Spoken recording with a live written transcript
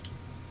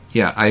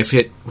Yeah, I've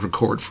hit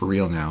record for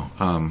real now.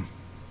 Can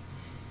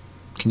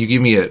you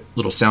give me a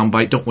little sound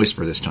bite? Don't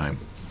whisper this time.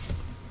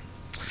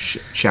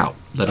 Shout.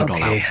 Let it all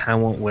out. Okay, I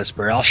won't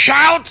whisper. I'll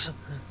shout!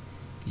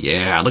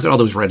 Yeah, look at all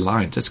those red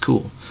lines. That's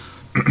cool.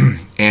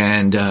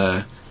 And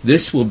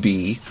this will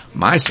be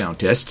my sound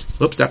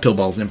test. Oops, that pill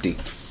ball's empty.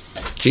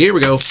 Here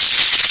we go.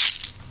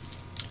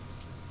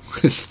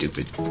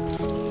 Stupid.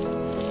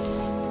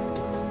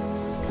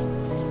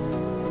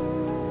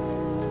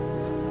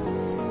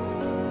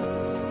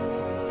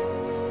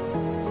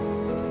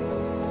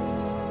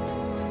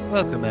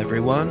 Welcome,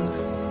 everyone,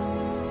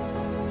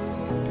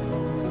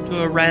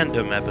 to a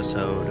random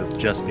episode of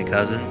Just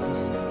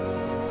Becousins.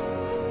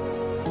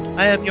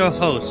 I am your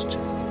host,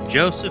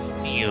 Joseph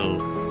Neal.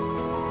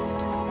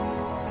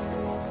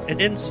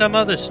 And in some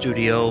other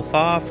studio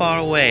far, far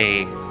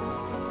away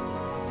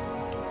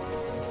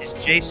is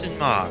Jason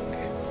Mark,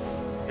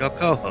 your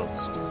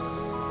co-host.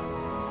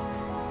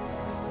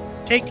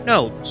 Take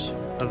note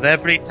of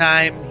every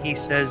time he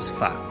says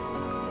fuck.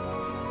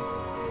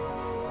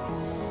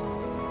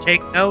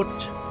 Take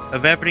note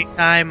of every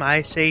time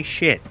I say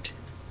shit.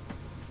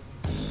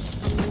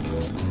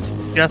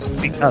 Just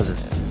because it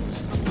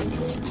is.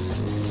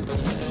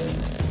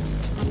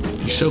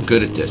 You're so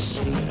good at this.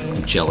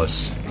 I'm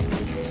jealous.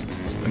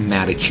 I'm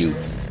mad at you.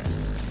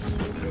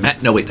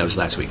 No, wait, that was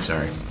last week,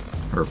 sorry.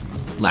 Or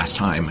last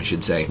time, I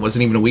should say. It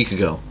wasn't even a week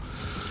ago.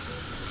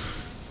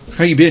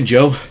 How you been,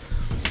 Joe?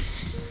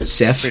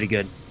 Seth? Pretty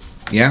good.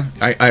 Yeah?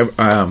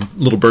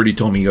 Little birdie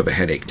told me you have a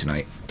headache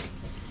tonight.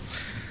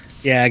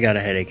 Yeah, I got a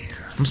headache.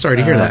 I'm sorry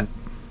to hear that.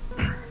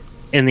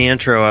 In the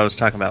intro, I was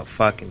talking about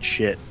fucking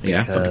shit.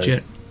 Yeah, fucking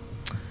shit.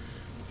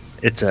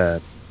 It's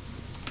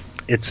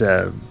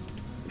a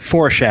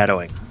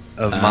foreshadowing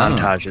of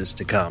montages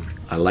to come.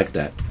 I like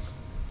that.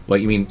 What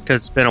you mean?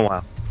 Because it's been a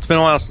while. It's been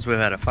a while since we've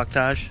had a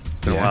fucktage.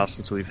 It's been a while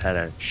since we've had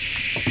a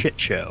shit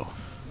show.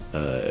 Or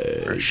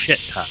a shit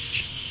touch.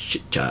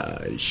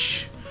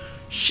 Shit-tage.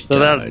 So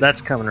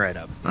that's coming right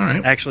up. All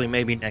right. Actually,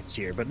 maybe next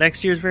year, but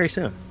next year's very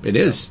soon. It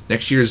is.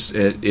 Next year's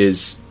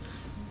is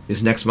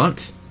next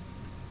month.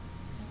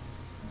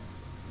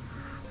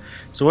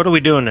 So what are we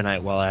doing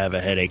tonight while I have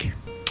a headache?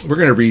 We're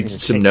going to read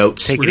some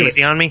notes. Take it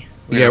easy on me?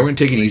 Yeah, we're going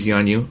to take it easy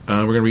on you.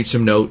 We're going to read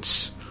some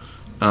notes.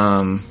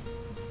 I'm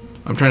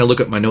trying to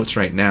look up my notes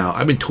right now.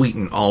 I've been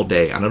tweeting all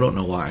day, and I don't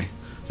know why.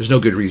 There's no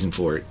good reason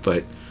for it,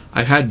 but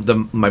I've had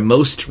my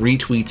most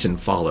retweets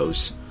and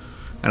follows.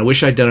 And I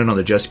wish I'd done it on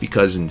the Just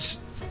Becousins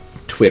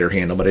Twitter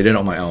handle, but I did it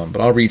on my own.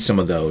 But I'll read some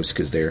of those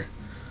because they're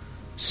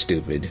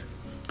stupid.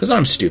 Because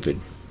I'm stupid.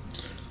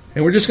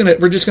 And we're just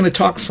gonna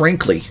talk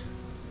frankly,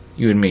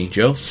 you and me,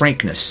 Joe.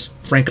 Frankness,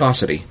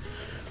 frankosity,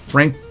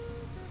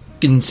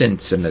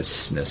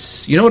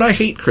 frankincensousness. You know what? I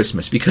hate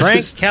Christmas because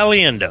Frank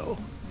Caliendo.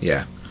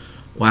 Yeah.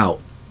 Wow.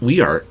 We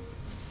are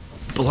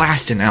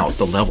blasting out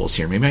the levels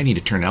here. Maybe I need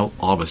to turn all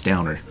of us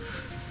down or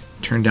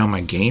turn down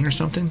my gain or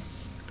something.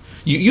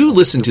 You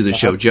listen to the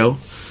show, Joe.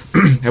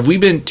 Have we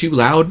been too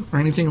loud or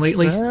anything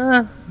lately?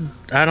 I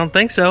don't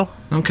think so.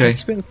 Okay.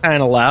 It's been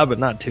kind of loud, but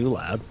not too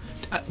loud.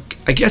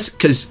 I guess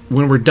because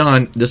when we're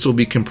done, this will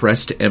be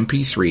compressed to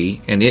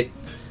MP3, and it,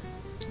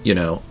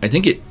 I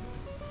think it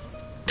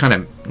kind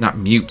of, not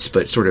mutes,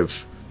 but sort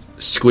of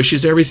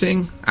squishes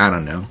everything. I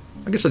don't know.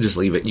 I guess I'll just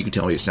leave it. You can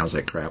tell me it sounds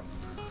like crap.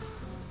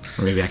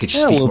 Or maybe I could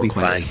just speak more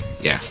quietly. Fine.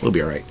 Yeah, we'll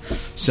be all right.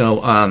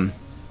 So,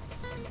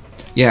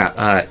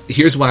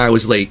 here's why I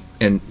was late,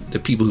 and the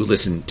people who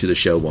listen to the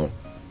show won't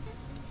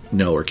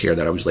know or care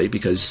that I was late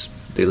because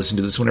they listen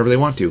to this whenever they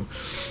want to.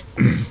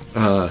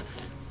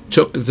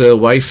 Took the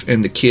wife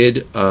and the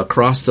kid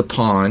across the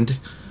pond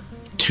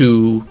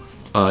to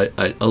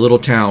a little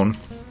town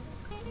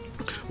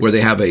where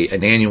they have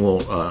an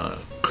annual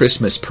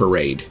Christmas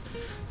parade,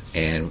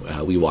 and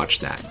we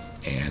watched that.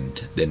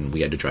 And then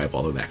we had to drive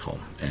all the way back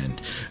home. And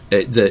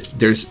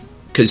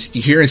because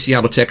here in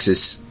Seattle,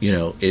 Texas,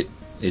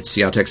 it's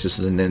Seattle, Texas,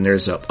 and then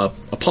there's a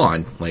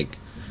pond. Like,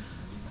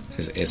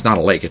 it's not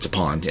a lake; it's a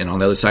pond. And on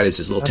the other side is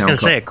this little town. I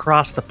was going to say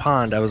across the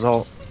pond. I was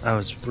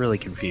really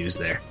confused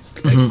there.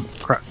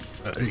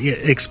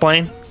 Mm-hmm.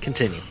 Explain.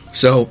 Continue.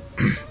 So,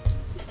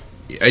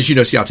 as you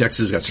know, Seattle,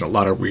 Texas has got a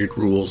lot of weird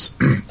rules,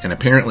 and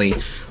apparently,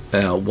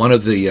 one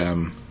of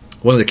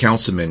the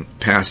councilmen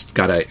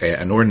got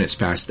an ordinance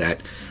passed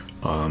that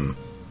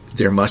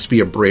there must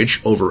be a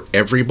bridge over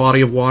every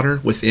body of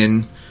water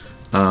within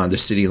the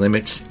city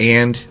limits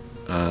and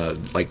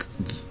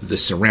the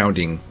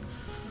surrounding,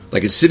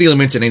 like it's city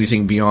limits and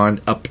anything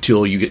beyond up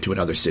till you get to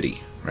another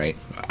city, right?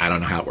 I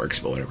don't know how it works,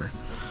 but whatever.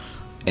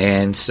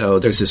 And so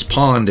there's this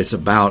pond. It's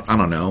about, I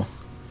don't know,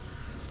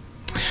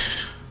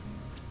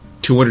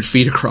 200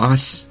 feet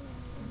across.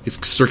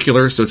 It's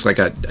circular, so it's like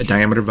a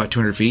diameter of about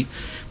 200 feet.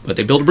 But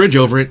they built a bridge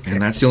over it,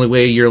 and that's the only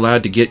way you're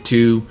allowed to get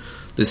to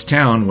this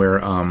town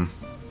where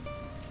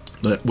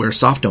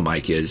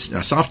Softomike is. Now,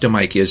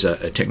 Softomike is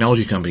a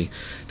technology company.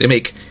 They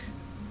make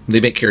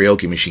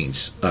karaoke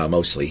machines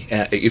mostly.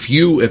 If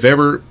you have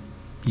ever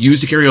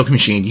used a karaoke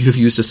machine, you have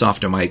used a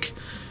Softomike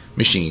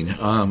machine,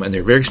 and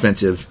they're very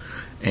expensive.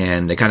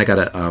 And they kind of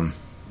got a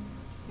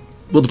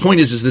Well, the point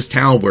is this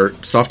town where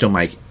Soft Dome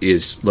Mike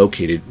is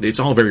located, it's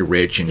all very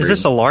rich. And is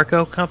this a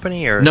Larco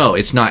company? Or no,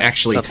 it's not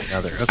actually. Something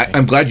other. Okay.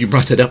 I'm glad you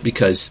brought that up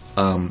because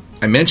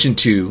I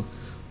mentioned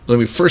when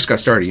we first got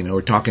started,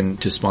 we're talking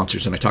to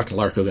sponsors, and I talked to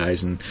Larco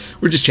guys, and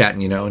we're just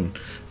chatting, and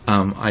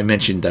I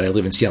mentioned that I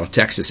live in Seattle,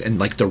 Texas, and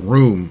like the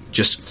room,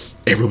 just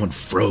everyone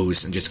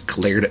froze and just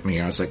glared at me.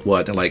 I was like,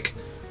 what? They're like,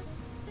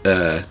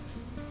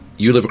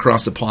 you live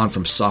across the pond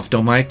from Soft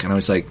Dome Mike? And I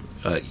was like,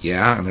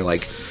 yeah. And they're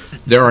like,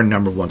 they're our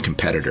number one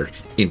competitor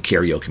in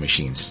karaoke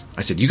machines.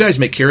 I said, you guys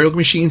make karaoke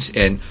machines?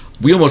 And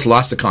we almost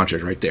lost the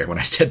contract right there when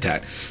I said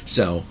that.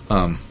 So,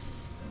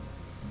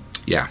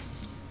 yeah.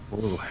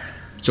 Ooh.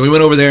 So we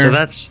went over there. So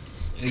that's,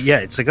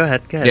 yeah, so go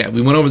ahead. Yeah,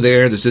 we went over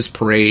there. There's this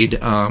parade.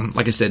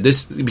 Like I said,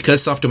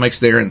 because Soft Dome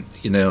Mike's there and,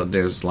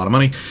 there's a lot of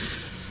money,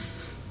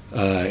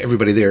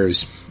 everybody there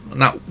is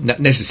not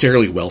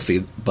necessarily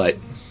wealthy, but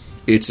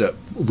it's a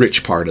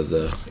rich part of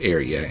the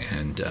area,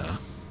 and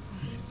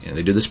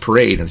they do this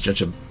parade, and it's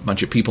just a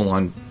bunch of people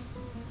on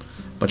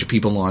what do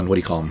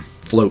you call them,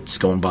 floats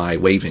going by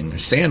waving.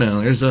 There's Santa,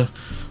 there's a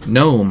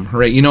gnome,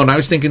 hooray. You know what I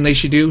was thinking they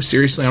should do?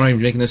 Seriously, I'm not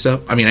even making this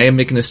up. I mean, I am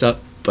making this up,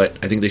 but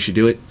I think they should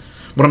do it.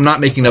 What I'm not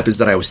making up is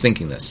that I was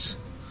thinking this.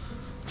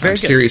 I'm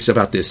serious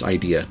about this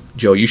idea.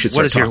 Joe, you should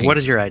start talking. What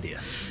is your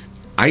idea?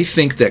 I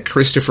think that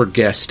Christopher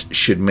Guest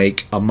should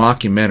make a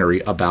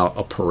mockumentary about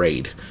a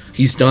parade.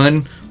 He's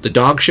done the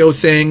dog show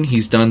thing.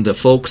 He's done the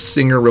folk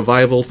singer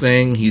revival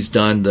thing. He's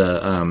done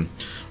the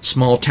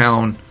small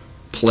town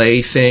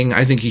play thing.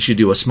 I think he should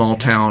do a small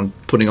town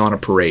putting on a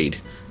parade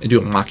and do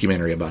a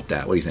mockumentary about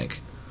that. What do you think?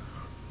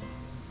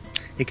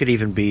 It could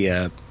even be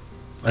a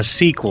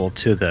sequel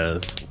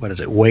to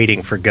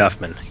Waiting for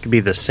Guffman. It could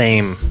be the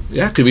same.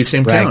 Yeah, it could be the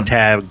same town.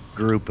 Ragtag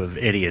group of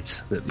idiots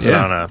that put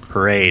on a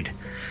parade.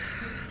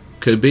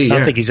 Could be. I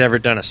don't think he's ever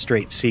done a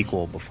straight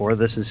sequel before.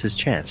 This is his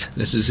chance.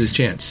 This is his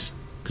chance.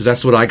 Because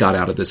that's what I got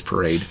out of this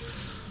parade.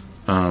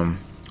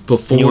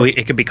 Before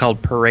it could be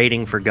called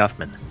Parading for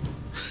Guffman.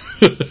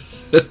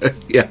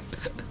 Yeah,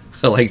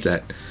 I like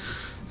that.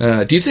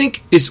 Do you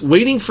think is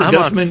Waiting for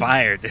Guffman? I'm on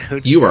fire,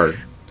 dude. You are.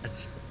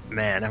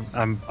 Man,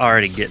 I'm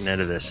already getting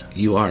into this.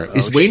 You are.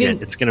 Is Waiting?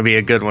 Shit. It's going to be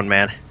a good one,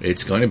 man.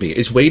 It's going to be.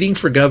 Is Waiting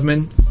for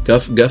Guffman?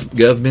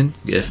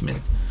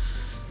 Guffman.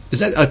 Is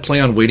that a play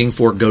on Waiting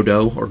for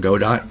Godot or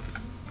Godot?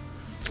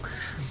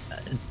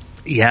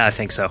 Yeah, I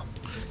think so.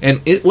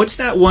 And what's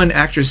that one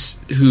actress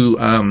who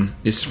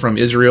is from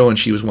Israel and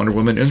she was Wonder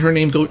Woman? Is her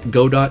name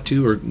Godot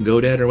too, or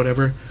Godad or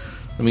whatever?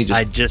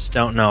 I just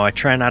don't know. I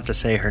try not to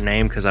say her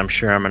name because I'm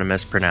sure I'm going to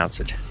mispronounce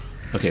it.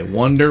 Okay,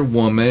 Wonder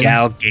Woman.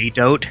 Gal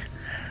Gadot.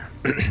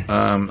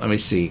 Let me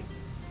see.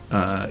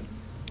 I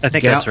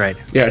think that's right.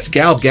 Yeah, it's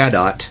Gal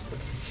Gadot.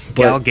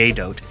 Gal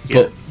Gadot.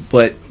 Yeah.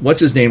 But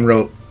what's his name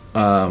wrote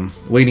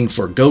Waiting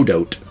for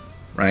Godot,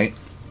 right?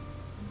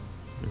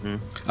 Mm-hmm.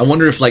 I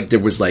wonder if there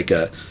was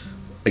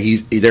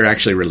they're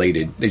actually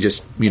related. They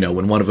just,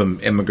 when one of them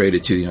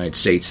immigrated to the United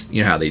States,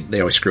 you know how they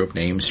always screw up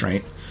names,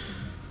 right?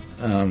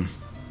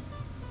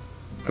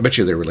 I bet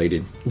you they're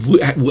related.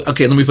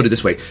 Okay, let me put it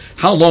this way.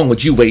 How long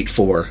would you wait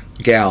for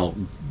Gal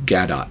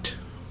Gadot?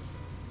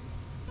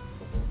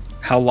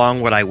 How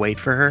long would I wait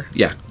for her?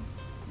 Yeah.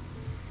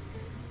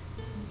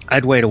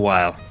 I'd wait a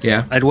while.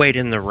 Yeah? I'd wait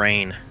in the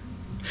rain.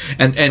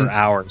 And for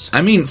hours.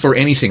 I mean, for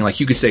anything,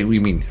 you could say,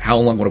 how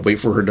long would I wait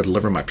for her to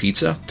deliver my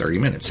pizza? 30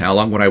 minutes. How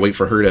long would I wait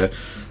for her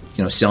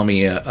to, sell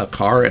me a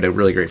car at a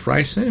really great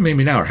price?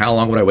 Maybe an hour. How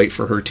long would I wait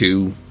for her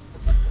to,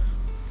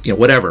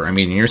 whatever. I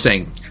mean, you're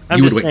saying...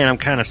 I'm just saying I'm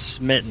kind of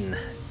smitten.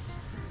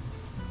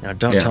 Now,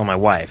 don't tell my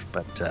wife,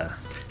 but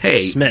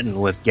hey, smitten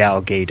with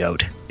Gal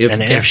Gadot.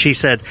 If she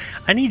said,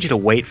 I need you to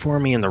wait for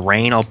me in the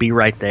rain, I'll be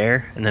right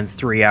there. And then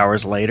 3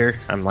 hours later,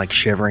 I'm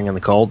shivering in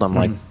the cold.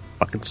 I'm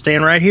fucking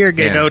staying right here,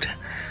 Gadot.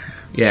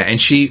 Yeah, and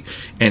she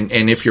and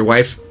if your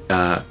wife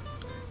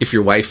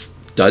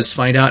does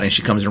find out and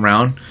she comes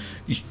around,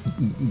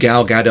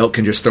 Gal Gadot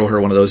can just throw her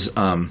one of those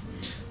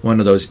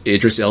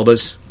Idris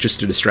Elbas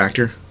just to distract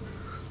her.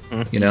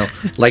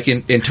 Like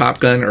in Top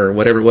Gun or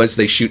whatever it was,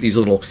 they shoot these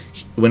little.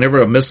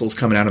 Whenever a missile's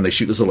coming out, and they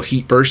shoot this little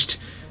heat burst,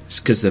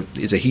 because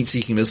it's a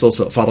heat-seeking missile,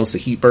 so it follows the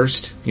heat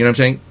burst. You know what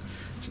I'm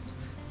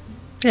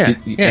saying?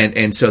 Yeah.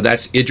 And so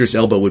that's Idris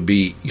Elba would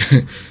be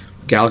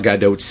Gal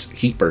Gadot's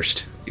heat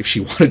burst if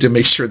she wanted to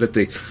make sure that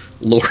they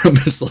lower a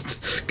missile.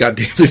 God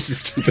damn, this is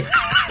stupid.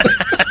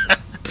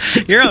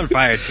 You're on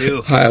fire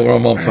too. Hi,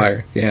 I'm on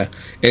fire. Yeah.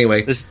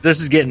 Anyway, this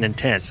is getting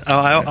intense. Oh,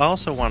 I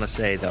also want to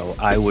say though,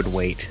 I would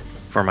wait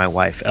for my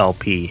wife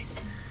LP.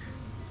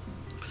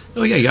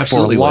 Oh yeah, you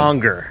absolutely for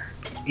longer,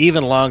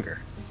 even longer,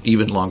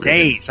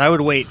 days. Than... I would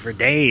wait for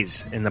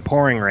days in the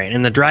pouring rain,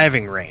 in the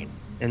driving rain,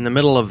 in the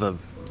middle of a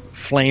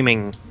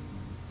flaming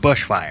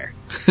bushfire.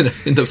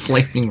 In the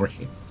flaming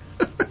rain.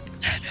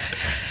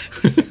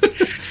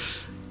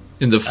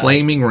 In the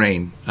flaming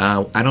rain.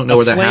 I don't know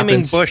where that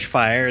happens. Flaming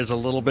bushfire is a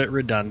little bit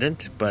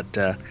redundant, but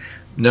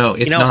no,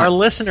 it's not. Our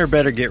listener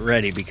better get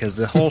ready because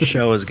the whole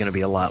show is going to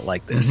be a lot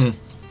like this.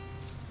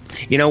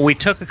 Mm-hmm. We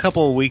took a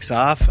couple of weeks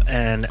off,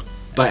 and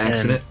by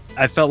accident,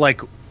 I felt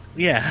like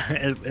Yeah,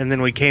 and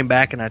then we came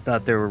back, and I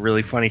thought they were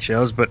really funny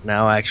shows, but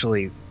now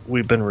actually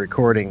we've been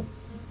recording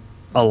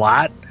a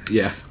lot.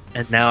 Yeah.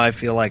 And now I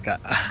feel like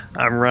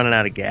I'm running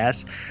out of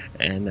gas,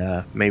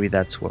 and maybe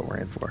that's what we're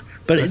in for.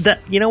 But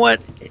you know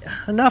what?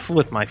 Enough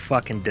with my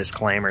fucking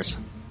disclaimers.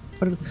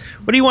 What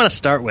do you want to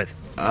start with?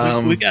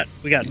 We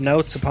got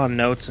notes upon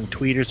notes and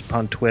tweeters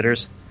upon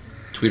twitters.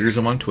 Tweeters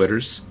among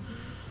twitters.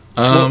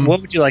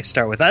 What would you like to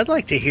start with? I'd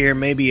like to hear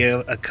maybe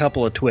a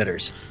couple of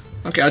twitters.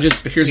 Okay,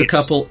 here's a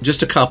couple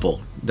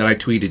that I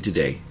tweeted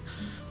today.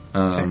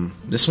 Okay.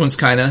 This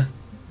one's I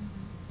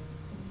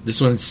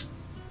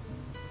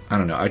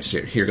don't know.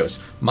 Here goes.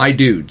 My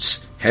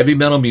dudes, heavy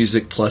metal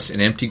music plus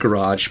an empty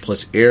garage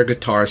plus air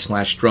guitar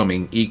 /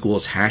 drumming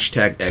equals #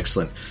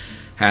 excellent,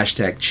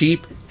 #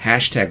 cheap,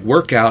 #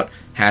 workout,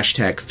 #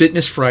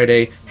 fitness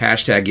Friday, #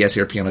 yes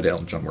air piano to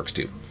Elton John works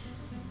too.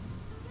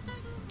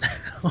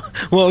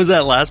 What was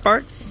that last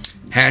part?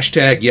 #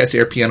 yes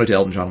air piano to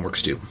Elton John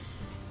works too.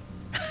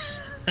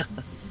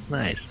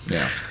 Nice.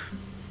 Yeah.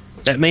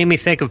 That made me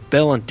think of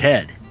Bill and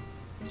Ted.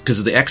 Because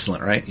of the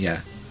excellent, right?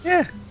 Yeah.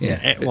 Yeah.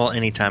 Yeah. Well,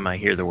 anytime I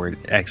hear the word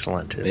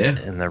excellent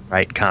in the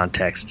right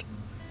context,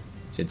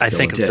 I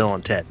think of Bill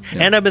and Ted.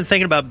 Yeah. And I've been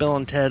thinking about Bill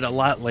and Ted a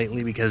lot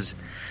lately because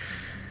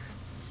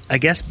I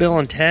guess Bill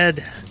and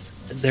Ted,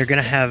 they're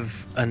going to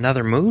have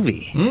another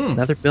movie.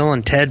 Another Bill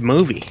and Ted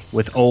movie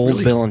with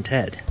old Bill and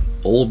Ted.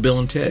 Old Bill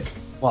and Ted?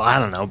 Well, I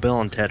don't know.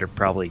 Bill and Ted are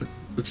probably...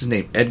 What's his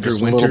name? Edgar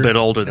Winter? A little bit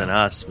older than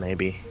us,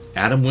 maybe.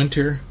 Adam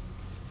Winter?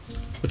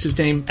 What's his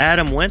name?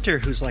 Adam Winter,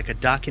 who's like a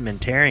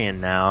documentarian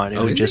now,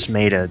 and he just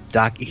made a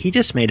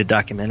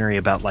documentary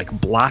about like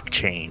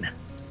blockchain.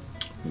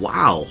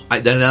 Wow,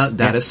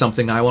 that is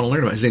something I want to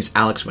learn about. His name's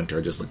Alex Winter.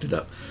 I just looked it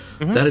up.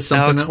 Mm-hmm. That is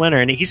something. Alex Winter,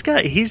 and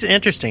he's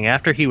interesting.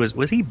 After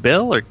was he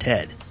Bill or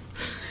Ted?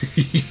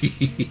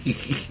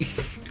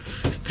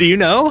 Do you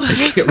know?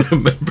 I can't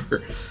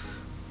remember.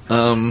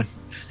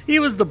 He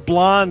was the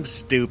blonde,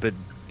 stupid.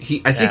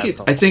 I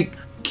think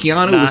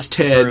Keanu was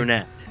Ted.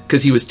 Brunette.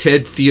 Because he was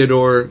Ted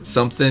Theodore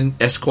something,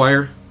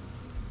 Esquire.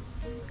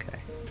 Okay.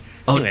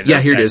 Oh, anyway,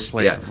 yeah, here it is.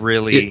 Yeah.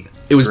 Really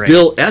it was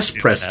Bill S.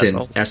 Preston,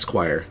 assholes.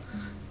 Esquire.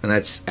 And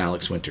that's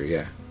Alex Winter,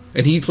 yeah.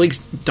 And he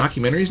plays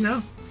documentaries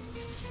now?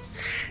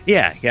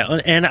 Yeah.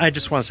 And I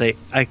just want to say,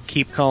 I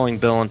keep calling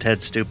Bill and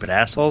Ted stupid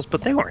assholes,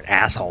 but they weren't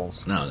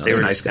assholes. No, they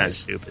were nice guys.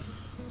 Kind of stupid.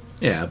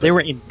 Yeah. They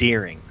were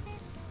endearing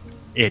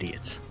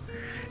idiots.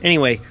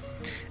 Anyway...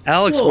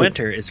 Alex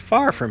Winter is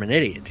far from an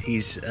idiot.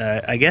 He's,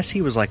 I guess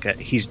he was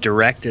he's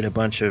directed a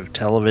bunch of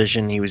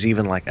television. He was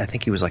even I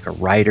think he was like a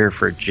writer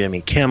for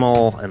Jimmy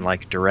Kimmel and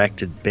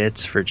directed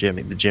bits for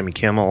the Jimmy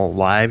Kimmel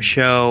live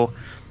show.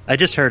 I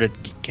just heard it.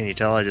 Can you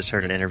tell? I just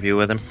heard an interview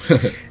with him,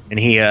 and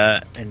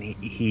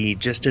he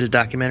just did a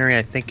documentary.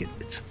 I think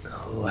it's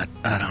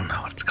I don't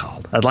know what it's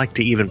called. I'd like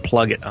to even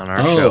plug it on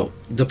our show.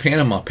 The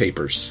Panama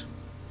Papers.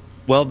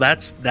 Well,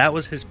 that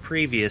was his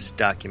previous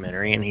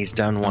documentary, and he's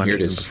done one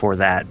even before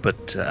that.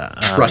 But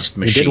Trust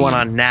Machine. He did one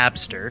on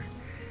Napster,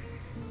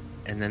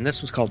 and then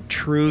this was called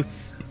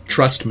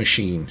Trust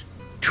Machine.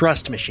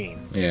 Trust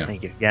Machine. Yeah,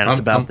 thank you. Yeah, and it's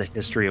about the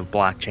history of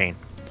blockchain.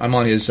 I'm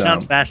on his.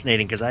 Sounds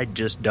fascinating because I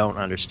just don't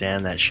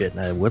understand that shit,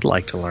 and I would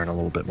like to learn a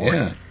little bit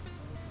more.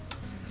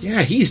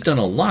 Yeah, he's done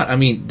a lot. I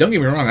mean, don't get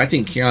me wrong. I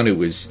think Keanu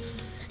was.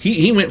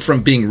 He went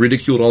from being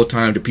ridiculed all the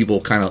time to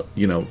people kind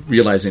of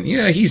realizing,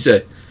 he's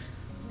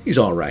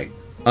all right.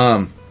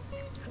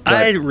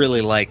 I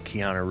really like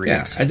Keanu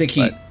Reeves.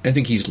 Yeah, I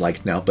think he's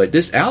liked now. But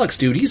this Alex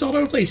dude, he's all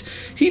over the place.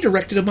 He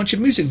directed a bunch of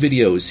music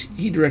videos.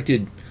 He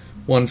directed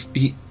one,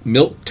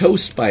 Milk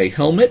Toast by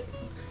Helmet.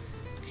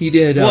 He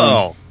did.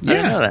 Whoa! I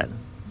didn't know that.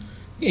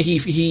 Yeah,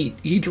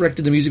 he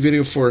directed the music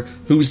video for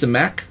Who's the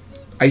Mac?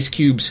 Ice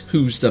Cube's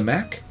Who's the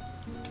Mac?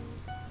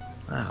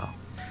 Wow!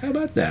 How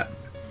about that?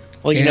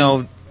 Well,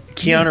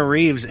 Keanu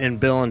Reeves in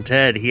Bill and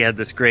Ted, he had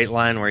this great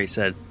line where he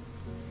said,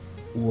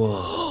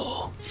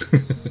 "Whoa,"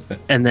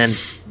 and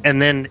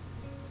then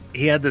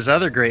he had this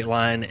other great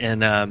line in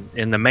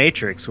The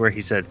Matrix where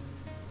he said,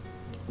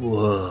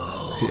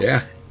 "Whoa."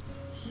 Yeah.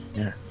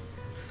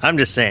 I'm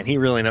just saying, he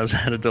really knows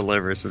how to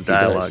deliver some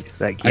dialogue.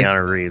 That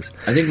Keanu Reeves.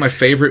 I think my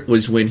favorite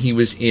was when he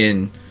was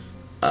in,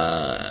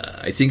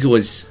 I think it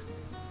was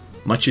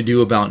Much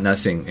Ado About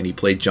Nothing, and he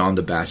played John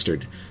the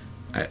Bastard.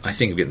 I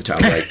think I'm getting the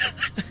title right.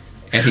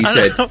 And he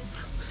said,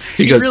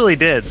 he goes, really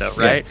did, though,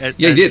 right?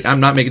 Yeah, he did. I'm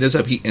not making this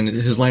up. And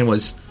his line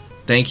was,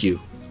 "Thank you.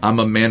 I'm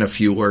a man of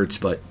few words,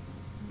 but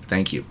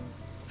thank you."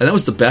 And that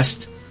was the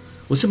best.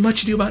 Was it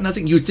Much Ado About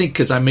Nothing? You would think,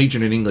 because I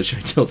majored in English,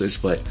 I know this,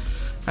 but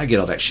I get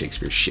all that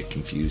Shakespeare shit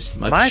confused.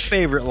 My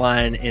favorite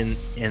line in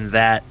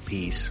that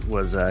piece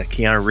was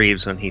Keanu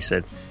Reeves when he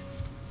said,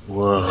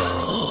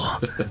 "Whoa."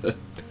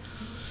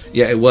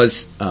 Yeah, it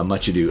was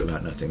Much Ado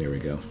About Nothing. There we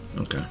go.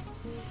 Okay.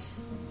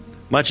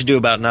 Much Ado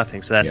About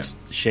Nothing, so that's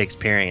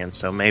Shakespearean,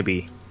 so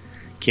maybe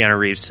Keanu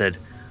Reeves said,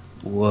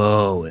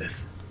 "Whoa"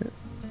 with.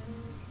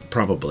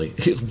 Probably.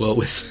 Whoa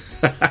with.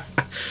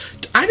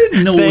 I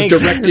didn't know it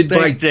was directed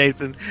by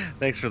Jason.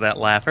 Thanks for that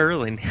laugh. I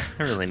really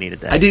needed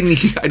that. I didn't.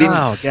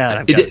 Oh God,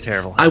 I've got a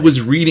terrible. I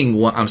was reading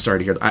one. I'm sorry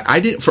to hear that. I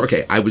didn't.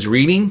 Okay, I was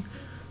reading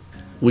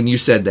when you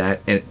said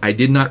that, and I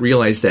did not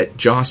realize that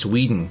Joss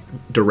Whedon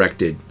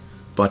directed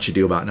Much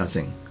Ado About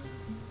Nothing,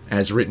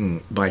 as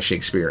written by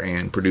Shakespeare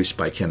and produced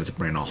by Kenneth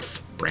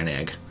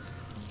Branagh.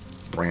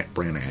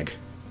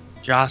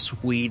 Joss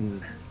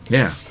Whedon.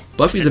 Yeah,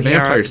 Buffy the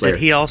Vampire Slayer.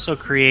 Did he also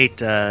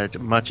create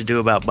Much Ado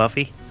About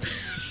Buffy?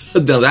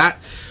 Now that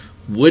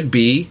would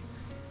be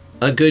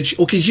a good...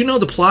 Well, because you know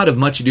the plot of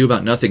Much Ado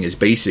About Nothing is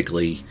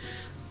basically,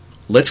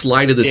 let's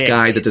lie to this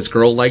guy that this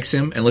girl likes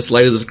him, and let's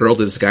lie to this girl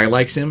that this guy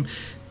likes him,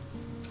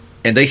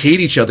 and they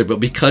hate each other, but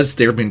because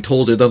they've been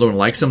told the other one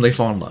likes them, they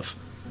fall in love.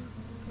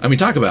 I mean,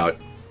 talk about...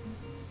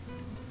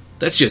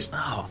 That's just...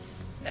 Oh,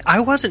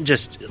 I wasn't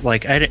just,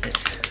 like...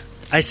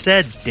 I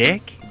said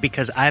dick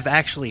because I've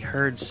actually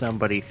heard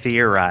somebody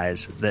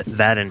theorize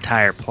that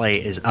entire play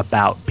is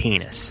about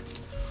penis.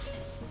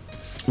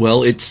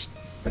 Well, it's...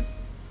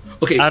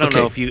 Okay, I don't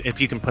know if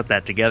you can put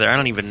that together. I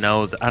don't even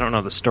know. I don't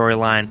know the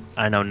storyline.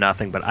 I know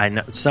nothing, but I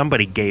know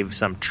somebody gave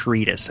some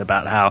treatise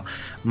about how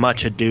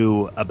Much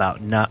Ado About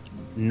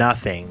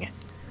Nothing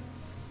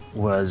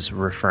was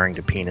referring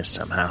to penis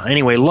somehow.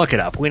 Anyway, look it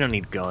up. We don't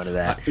need to go into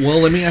that. Well,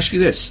 let me ask you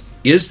this: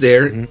 is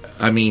there?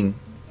 I mean,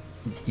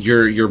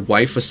 your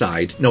wife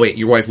aside. No, wait,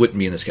 your wife wouldn't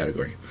be in this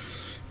category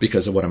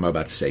because of what I'm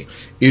about to say.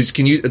 Let's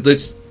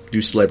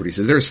do celebrities.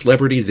 Is there a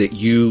celebrity that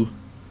you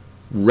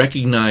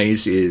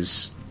recognize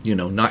is, you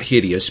know, not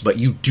hideous, but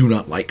you do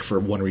not like for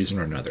one reason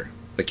or another?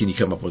 Like, can you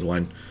come up with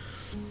one?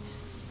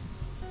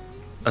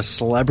 A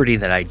celebrity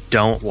that I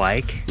don't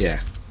like?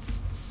 Yeah.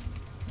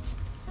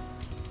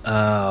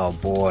 Oh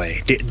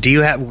boy. Do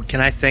you have? Can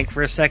I think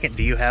for a second?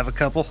 Do you have a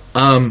couple?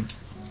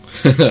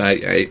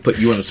 I put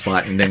you on the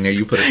spot, and then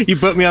you put it. You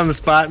put me on the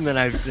spot, and then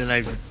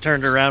I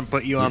turned around,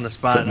 put you on the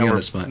spot, put me on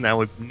the spot.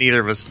 Now neither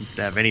of us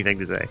have anything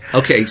to say.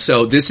 Okay,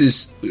 so this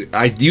is.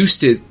 I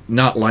used to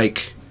not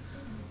like.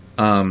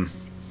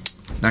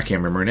 I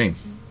can't remember her name.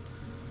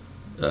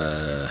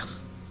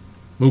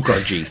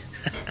 Mukherjee.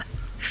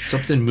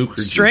 Something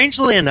Mukherjee.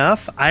 Strangely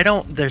enough, I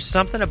don't. There's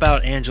something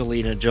about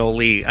Angelina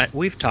Jolie.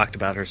 We've talked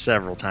about her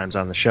several times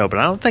on the show, but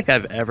I don't think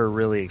I've ever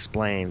really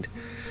explained.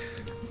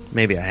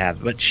 Maybe I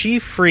have, but she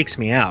freaks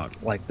me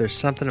out. Like, there's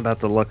something about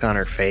the look on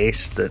her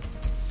face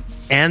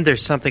and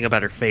there's something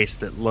about her face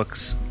that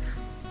looks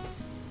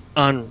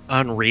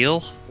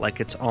unreal. Like,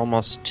 it's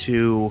almost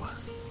too.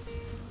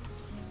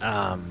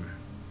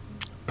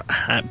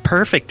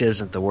 Perfect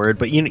isn't the word,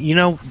 but you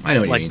know I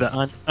know what like you mean.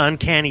 the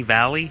uncanny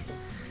valley.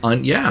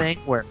 Yeah. Thing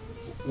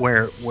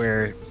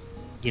where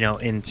you know,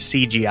 in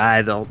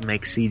CGI they'll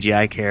make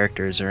CGI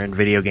characters, or in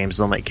video games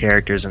they'll make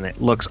characters and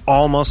it looks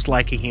almost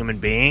like a human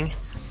being,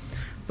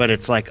 but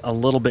it's like a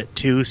little bit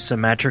too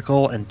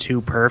symmetrical and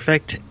too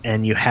perfect,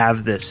 and you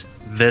have this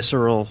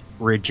visceral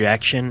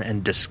rejection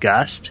and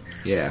disgust.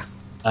 Yeah.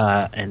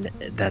 And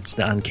that's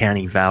the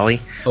uncanny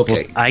valley.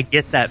 Okay. Well, I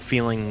get that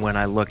feeling when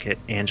I look at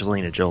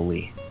Angelina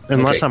Jolie.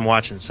 Unless I'm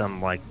watching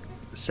some like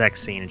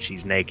sex scene and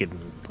she's naked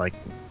and like,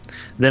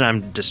 then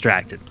I'm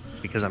distracted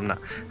because I'm not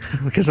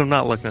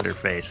looking at her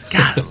face.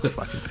 God, I'm a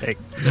fucking pig.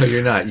 No,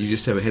 you're not. You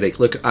just have a headache.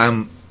 Look,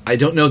 I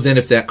don't know then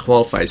if that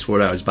qualifies for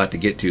what I was about to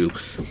get to,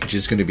 which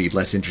is going to be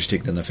less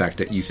interesting than the fact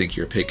that you think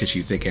you're a pig because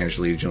you think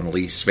Angelina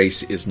Jolie's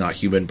face is not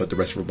human, but the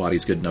rest of her body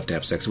is good enough to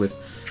have sex with.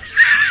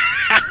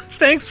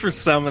 Thanks for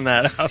summing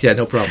that up. Yeah,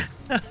 no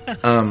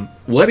problem.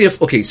 What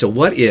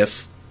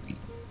if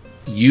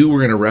you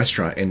were in a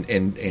restaurant and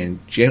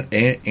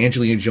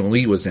Angelina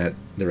Jolie was at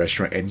the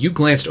restaurant and you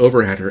glanced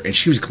over at her and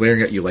she was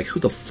glaring at you like, who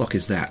the fuck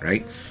is that,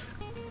 right?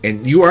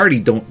 And you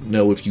already don't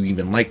know if you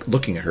even like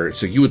looking at her,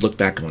 so you would look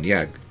back going,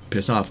 yeah,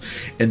 piss off.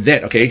 And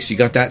then, okay, so you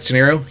got that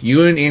scenario.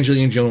 You and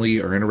Angelina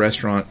Jolie are in a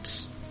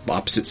restaurant,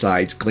 opposite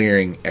sides,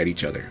 glaring at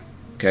each other,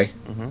 okay?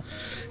 Mm-hmm.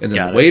 And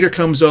then the waiter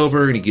comes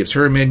over and he gives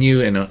her a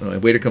menu, and a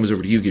waiter comes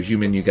over to you, gives you a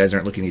menu. You guys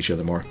aren't looking at each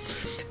other more.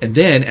 And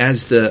then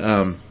as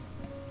the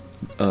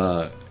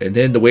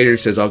waiter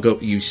says, "I'll go,"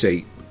 he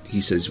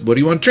says, "What do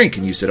you want to drink?"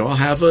 And you said, "Oh, I'll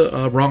have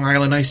a Wrong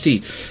Island iced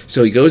tea."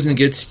 So he goes and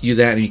gets you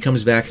that, and he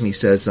comes back and he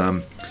says,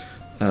 "The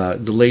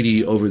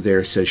lady over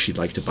there says she'd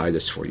like to buy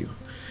this for you."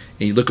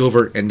 And you look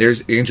over, and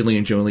there's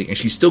Angelina Jolie, and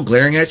she's still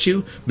glaring at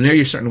you. But now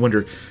you're starting to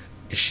wonder,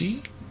 is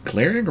she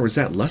glaring or was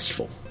that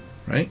lustful,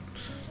 right?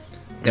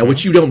 Now,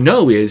 what you don't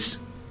know is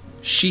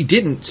she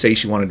didn't say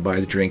she wanted to buy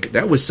the drink.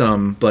 That was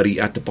somebody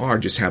at the bar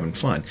just having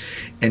fun.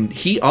 And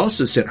he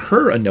also sent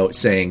her a note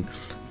saying,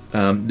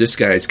 this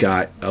guy's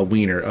got a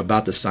wiener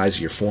about the size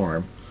of your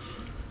forearm.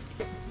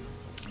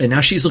 And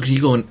now she's looking at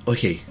you going,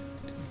 okay,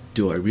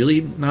 do I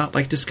really not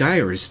like this guy,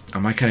 or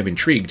am I kind of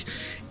intrigued?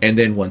 And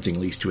then one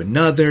thing leads to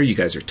another. You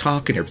guys are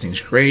talking.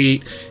 Everything's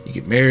great. You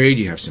get married.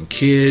 You have some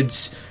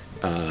kids.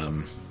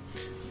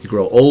 You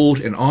grow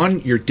old, and on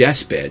your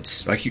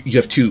deathbeds, like you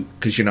have two,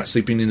 because you're not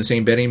sleeping in the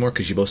same bed anymore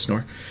because you both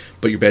snore,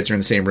 but your beds are in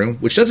the same room,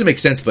 which doesn't make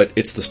sense, but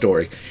it's the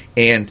story.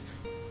 And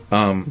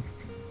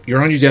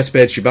you're on your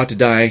deathbeds, you're about to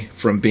die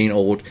from being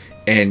old,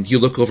 and you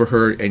look over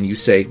her and you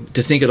say,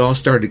 to think it all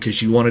started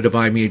because you wanted to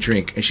buy me a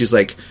drink. And she's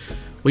like,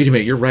 wait a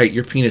minute, you're right,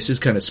 your penis is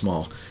kind of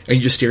small. And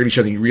you just stare at each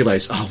other and you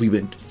realize, oh, we've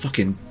been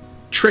fucking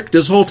tricked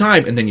this whole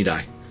time. And then you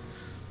die.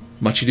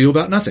 Much ado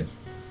about nothing.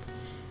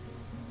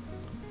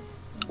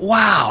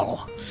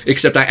 Wow.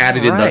 Except I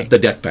added in the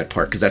deathbed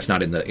part, because that's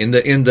not in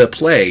the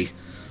play.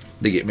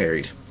 They get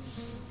married.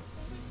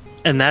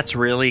 And that's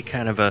really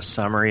kind of a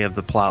summary of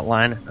the plot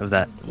line of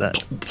that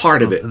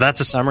part of it. That's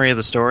a summary of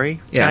the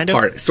story? Yeah,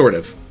 sort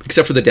of.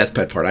 Except for the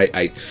deathbed part.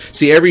 I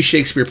see every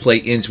Shakespeare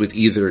play ends with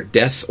either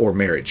death or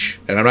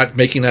marriage. And I'm not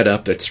making that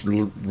up. That's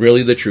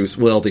really the truth.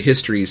 Well, the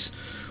histories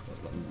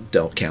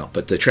don't count.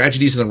 But the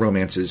tragedies and the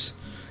romances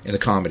and the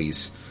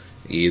comedies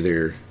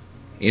either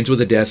ends with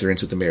a death or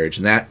ends with a marriage.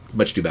 And that,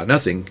 Much Ado About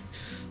Nothing,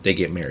 they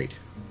get married.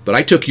 But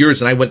I took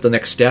yours and I went the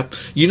next step.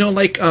 You know,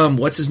 like,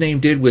 what's his name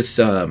did with...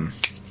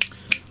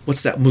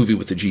 what's that movie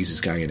with the Jesus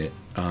guy in it?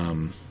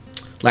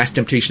 Last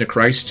Temptation of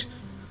Christ.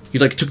 He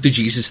took the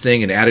Jesus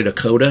thing and added a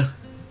coda.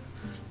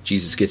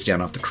 Jesus gets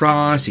down off the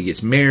cross. He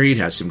gets married,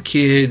 has some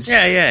kids.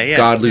 Yeah.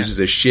 God loses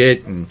his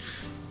shit, and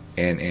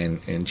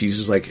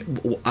Jesus is like,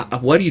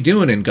 "What are you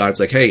doing?" And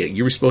God's like, "Hey,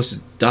 you were supposed to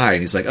die."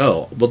 And he's like,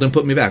 "Oh, well then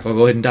put me back. I'll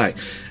go ahead and die."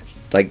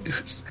 Like,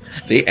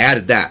 they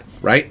added that,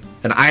 right?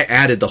 And I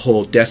added the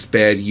whole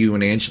deathbed, you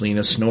and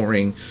Angelina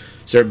snoring,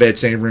 stare at bed,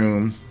 same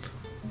room.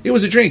 It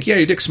was a drink. Yeah,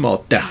 your dick's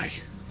small. Die.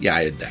 Yeah,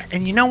 I did that.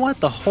 And you know what?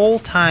 The whole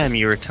time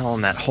you were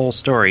telling that whole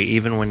story,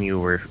 even when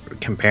you were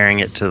comparing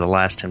it to The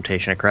Last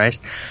Temptation of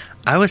Christ,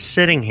 I was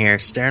sitting here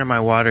staring at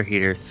my water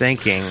heater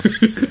thinking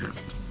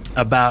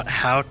about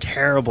how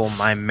terrible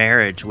my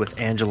marriage with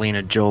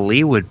Angelina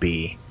Jolie would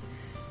be.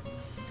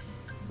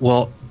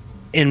 Well,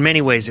 in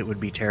many ways it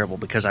would be terrible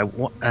because I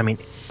would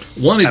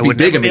never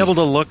be able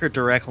to look her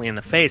directly in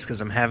the face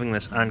because I'm having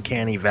this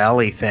uncanny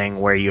valley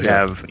thing where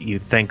you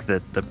think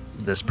that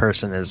this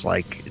person is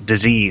like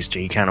diseased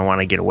and you kind of want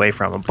to get away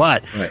from them,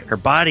 but her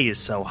body is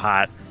so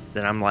hot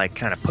that I'm like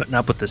kind of putting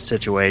up with this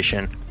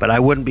situation, but I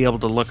wouldn't be able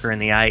to look her in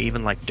the eye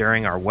even like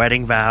during our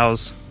wedding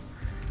vows.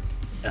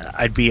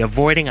 I'd be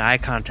avoiding eye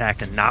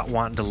contact and not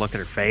wanting to look at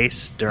her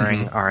face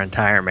during our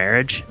entire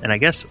marriage. And I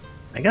guess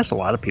a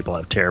lot of people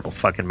have terrible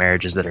fucking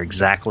marriages that are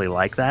exactly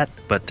like that,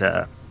 but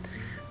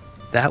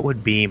that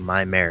would be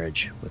my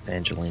marriage with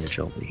Angelina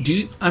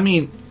Jolie.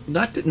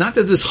 Not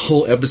that this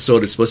whole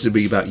episode is supposed to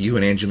be about you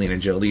and Angelina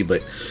Jolie,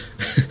 but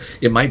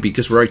it might be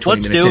because we're already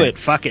 20 minutes in. Let's do it.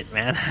 Fuck it,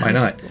 man. Why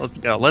not? Let's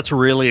go. Let's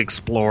really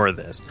explore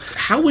this.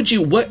 How would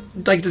you...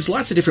 there's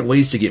lots of different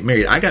ways to get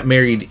married. I got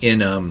married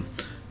in a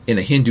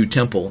Hindu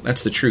temple.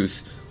 That's the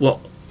truth.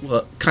 Well,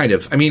 kind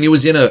of. I mean, it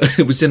was in a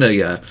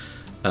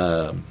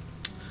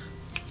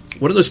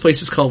what are those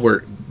places called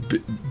where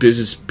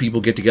business people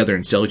get together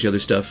and sell each other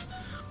stuff?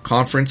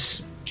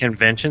 Conference?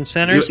 Convention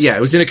centers? Yeah,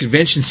 it was in a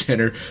convention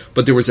center,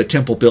 but there was a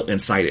temple built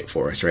inside it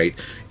for us, right?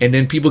 And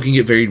then people can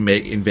get married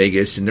in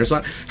Vegas, and there's a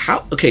lot...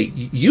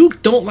 you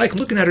don't like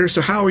looking at her, so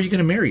how are you going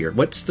to marry her?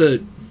 What's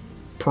the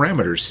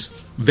parameters?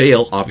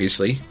 Veil,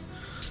 obviously.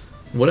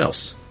 What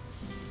else?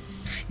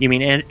 You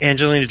mean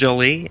Angelina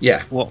Jolie?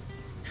 Yeah. Well,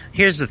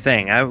 here's the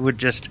thing. I would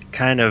just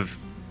kind of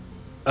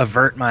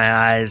avert my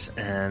eyes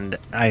and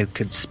I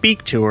could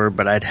speak to her,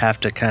 but I'd have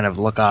to kind of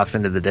look off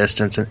into the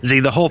distance. And see,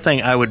 the whole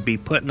thing, I would be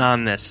putting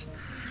on this...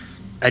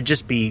 I'd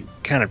just be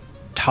kind of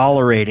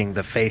tolerating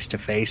the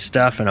face-to-face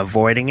stuff and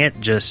avoiding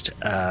it, just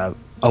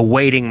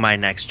awaiting my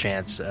next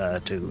chance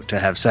to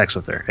have sex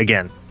with her.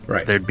 Again,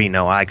 There'd be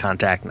no eye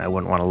contact and I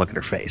wouldn't want to look at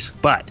her face.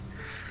 But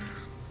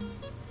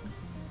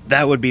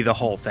that would be the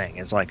whole thing.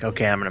 It's like,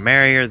 okay, I'm going to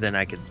marry her, then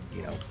I could,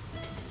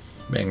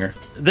 bang her.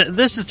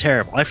 This is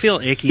terrible. I feel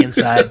icky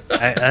inside.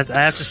 I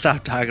have to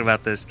stop talking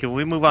about this. Can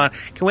we move on?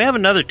 Can we have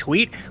another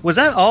tweet? Was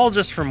that all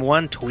just from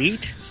one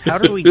tweet? How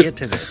did we get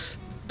to this?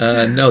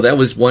 No, that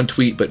was one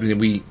tweet, but I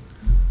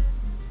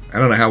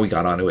don't know how we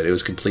got onto it. It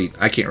was complete.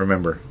 I can't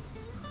remember.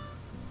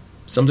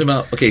 Something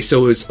about... Okay,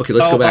 so it was... Okay,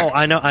 let's go back. Oh,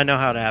 I know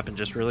how it happened,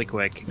 just really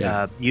quick.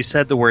 Yeah. You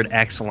said the word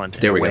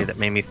excellent in a way that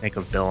made me think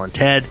of Bill and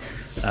Ted.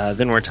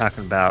 Then we're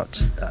talking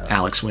about...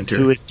 Alex Winter.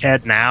 Who is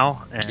Ted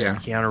now? And yeah.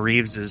 Keanu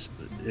Reeves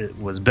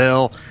was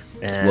Bill.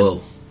 And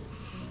whoa.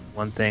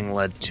 One thing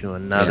led to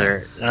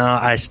another. Yeah.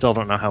 I still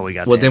don't know how we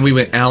got there. Well, then we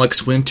went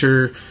Alex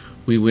Winter.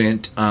 We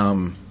went...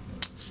 Keanu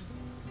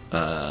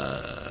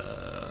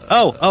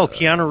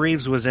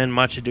Reeves was in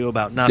Much Ado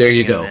About Nothing. There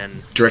you go.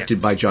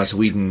 Directed by Joss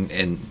Whedon,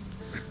 and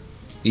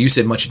you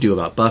said Much Ado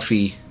About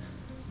Buffy,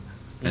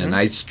 and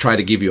I tried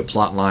to give you a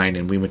plot line,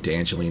 and we went to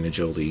Angelina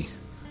Jolie.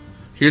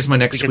 Here's my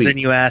next tweet. Because then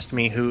you asked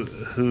me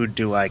who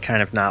do I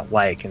kind of not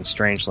like, and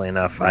strangely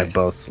enough, I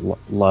both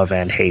love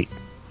and hate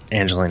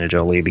Angelina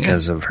Jolie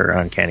because of her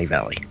uncanny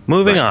valley.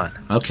 Moving on.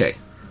 Okay.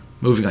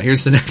 Moving on.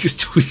 Here's the next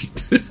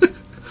tweet.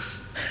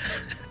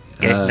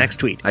 Okay, next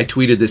tweet. I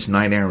tweeted this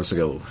 9 hours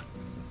ago.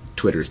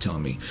 Twitter is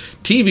telling me.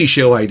 TV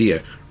show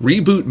idea.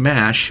 Reboot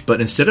MASH, but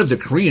instead of the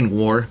Korean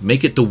War,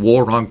 make it the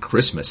War on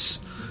Christmas.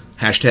 #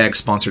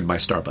 sponsored by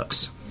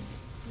Starbucks.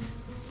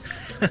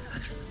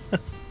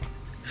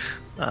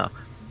 Oh.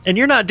 And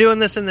you're not doing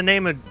this in the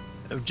name of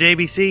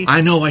JBC?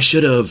 I know, I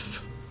should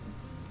have.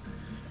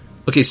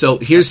 Okay, so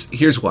here's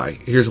why.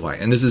 Here's why.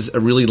 And this is a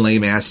really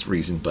lame-ass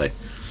reason, but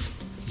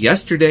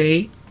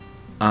yesterday,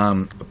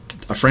 a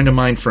friend of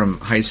mine from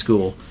high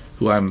school,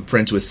 who I'm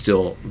friends with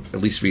still,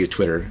 at least via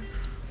Twitter.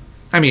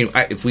 I mean,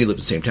 if we lived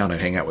in the same town,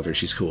 I'd hang out with her.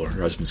 She's cool.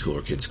 Her husband's cool.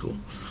 Her kid's cool.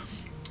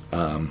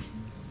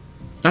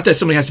 Not that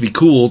somebody has to be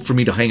cool for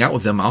me to hang out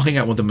with them. I'll hang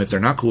out with them if they're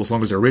not cool, as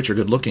long as they're rich or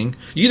good-looking.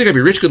 You either gotta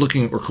be rich,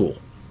 good-looking, or cool.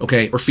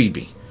 Okay? Or feed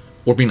me.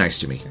 Or be nice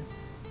to me.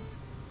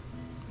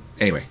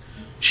 Anyway,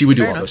 she would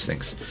do all those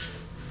things.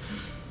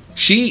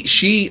 She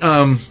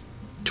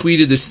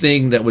tweeted this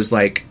thing that was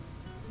like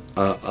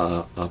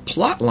a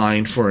plot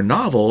line for a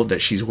novel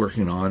that she's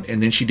working on,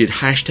 and then she did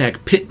hashtag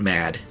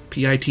PitMad,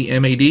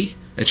 Pitmad,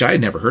 which I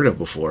had never heard of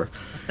before.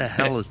 What the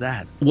hell is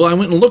that? Well, I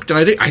went and looked,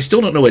 and I still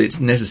don't know what it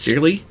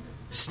necessarily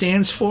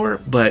stands for,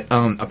 but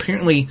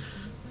apparently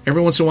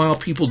every once in a while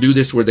people do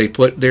this where they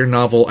put their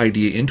novel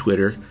idea in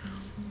Twitter,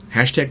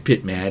 hashtag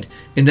PitMad,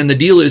 and then the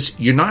deal is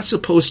you're not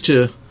supposed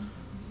to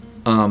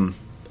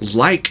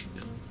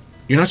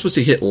you're not supposed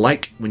to hit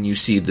like when you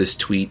see this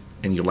tweet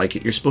and you like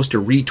it. You're supposed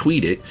to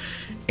retweet it,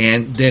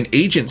 and then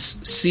agents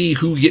see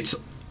who gets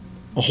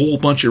a whole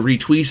bunch of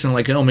retweets and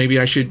like, oh, maybe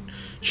I should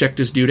check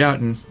this dude out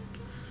and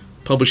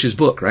publish his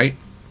book, right?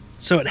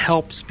 So it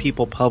helps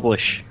people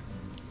publish.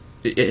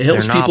 It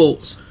helps people.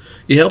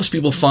 It helps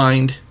people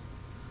find.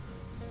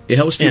 It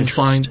helps people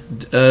find.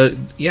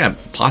 Yeah,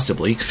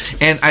 possibly.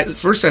 And at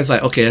first I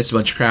thought, okay, that's a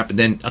bunch of crap. And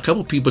then a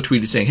couple people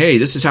tweeted saying, "Hey,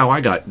 this is how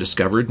I got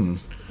discovered." And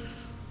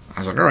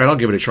I was like, "All right, I'll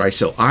give it a try."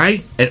 So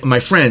and my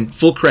friend,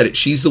 full credit,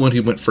 she's the one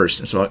who went first.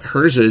 And so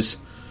hers is.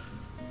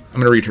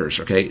 I'm going to read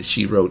hers. Okay,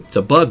 she wrote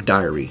The Bug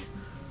Diary.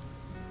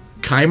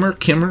 Kimmer,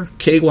 Kymer.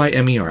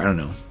 I don't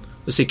know.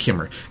 Let's say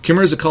Kimmer.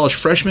 Kimmer is a college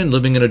freshman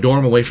living in a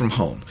dorm away from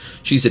home.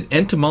 She's an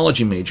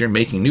entomology major,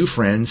 making new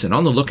friends, and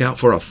on the lookout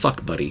for a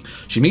fuck buddy.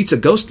 She meets a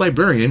ghost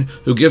librarian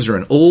who gives her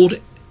an old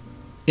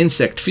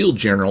insect field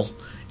journal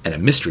and a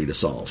mystery to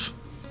solve.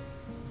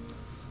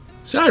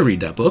 So I read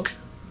that book.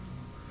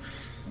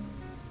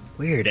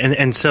 Weird.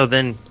 And so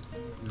then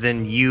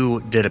you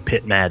did a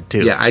PitMad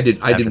too. Yeah, I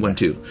did one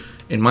too.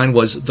 And mine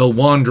was The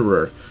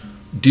Wanderer.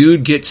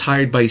 Dude gets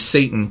hired by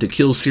Satan to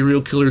kill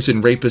serial killers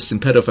and rapists and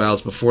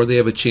pedophiles before they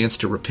have a chance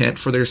to repent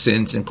for their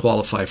sins and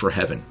qualify for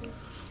heaven.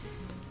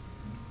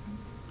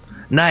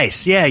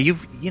 Nice. Yeah, you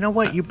know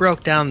what? You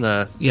broke down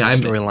the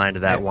storyline to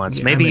that once.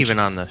 Maybe even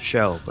on the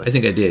show. But, I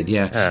think I did,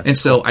 yeah. And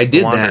so I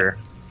did that.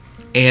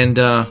 And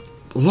a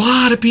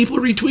lot of people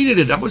retweeted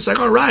it. I was like,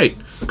 all right,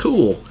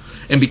 cool.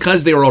 And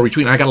because they were all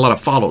retweeting, I got a lot of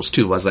follows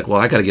too. I was like,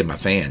 well, I got to give my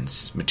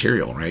fans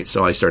material, right?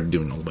 So I started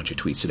doing a whole bunch of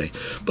tweets today.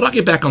 But I'll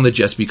get back on the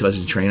Just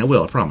Because train. I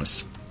will, I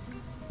promise.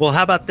 Well,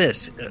 how about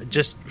this?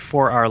 Just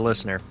for our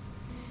listener,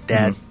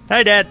 Dad. Mm-hmm.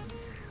 Hi, Dad.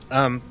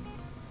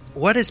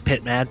 What is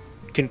PitMad?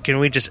 Can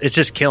we just? It's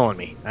just killing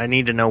me. I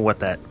need to know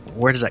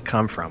where does that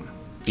come from?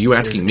 Are you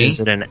asking me? Is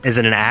it an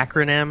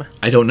acronym?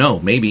 I don't know.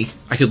 Maybe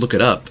I could look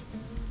it up.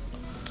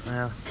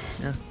 Well,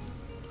 yeah.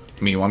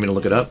 I mean, you want me to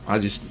look it up? I'll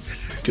just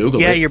Google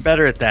it. Yeah, you're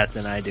better at that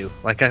than I do.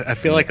 Like, I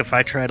feel like if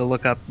I try to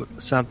look up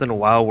something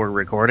while we're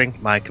recording,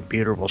 my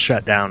computer will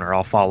shut down or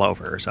I'll fall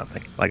over or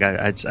something. Like,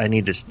 I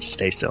need to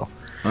stay still.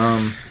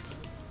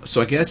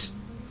 So I guess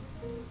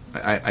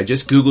I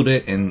just Googled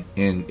it and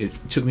it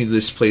took me to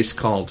this place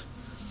called.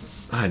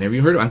 I never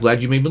even heard of it. I'm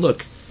glad you made me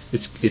look.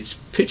 It's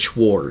Pitch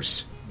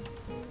Wars.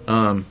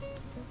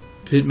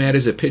 PitMad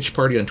is a pitch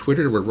party on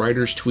Twitter where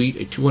writers tweet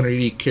a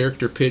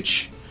 280-character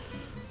pitch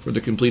for the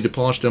completed,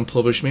 polished,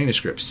 unpublished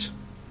manuscripts.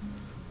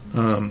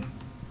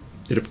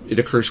 It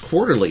occurs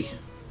quarterly.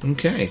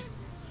 Okay.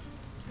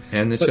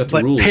 And it's got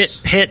the rules.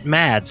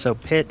 PitMad. So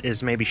Pit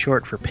is maybe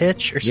short for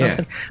pitch or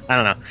something. Yeah. I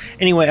don't know.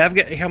 Anyway,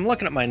 I'm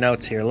looking at my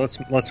notes here.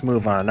 Let's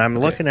move on. I'm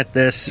looking at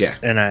this,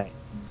 and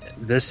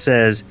this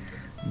says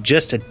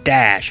just a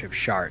dash of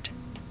shart.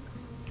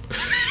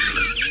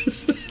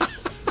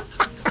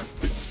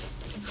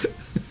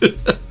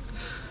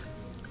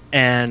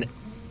 And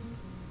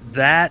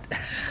that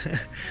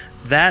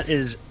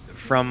is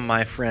from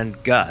my friend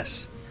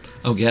Gus.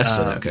 Oh, Gus.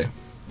 Okay.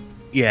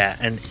 Yeah,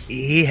 and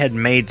he had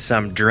made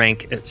some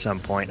drink at some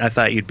point. I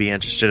thought you'd be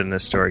interested in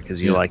this story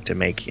because you like to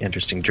make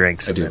interesting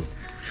drinks. I do.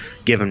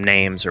 Give them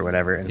names or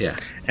whatever.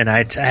 And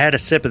I had a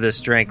sip of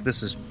this drink.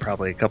 This is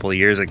probably a couple of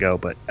years ago,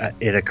 but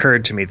it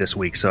occurred to me this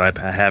week, so I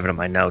have it in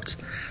my notes.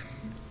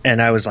 And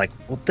I was like,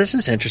 well, this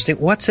is interesting.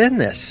 What's in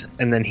this?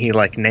 And then he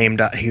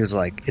he was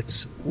like,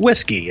 it's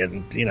whiskey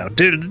and,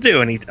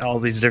 do, and all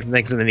these different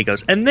things. And then he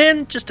goes, and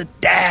then just a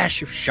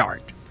dash of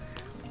shart.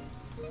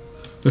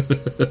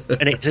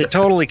 And it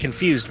totally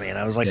confused me, and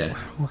I was like,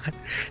 what?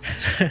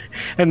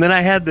 And then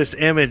I had this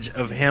image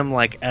of him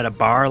like at a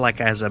bar, like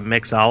as a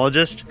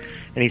mixologist,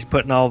 and he's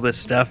putting all this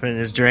stuff in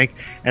his drink,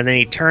 and then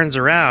he turns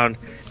around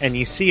and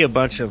you see a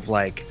bunch of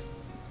like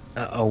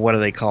what are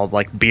they called,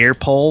 like beer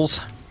poles,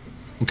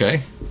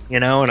 okay,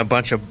 and a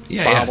bunch of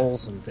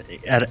bottles. And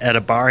at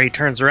a bar, he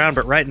turns around,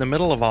 but right in the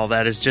middle of all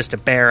that is just a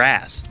bare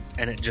ass,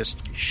 and it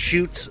just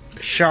shoots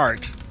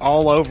shart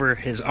all over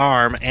his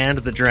arm and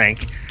the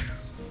drink.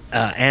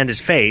 And his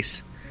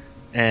face,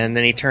 and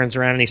then he turns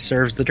around and he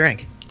serves the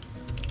drink.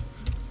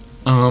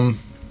 It's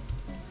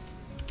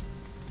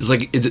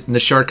like the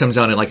shark comes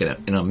out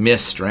in a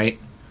mist, right?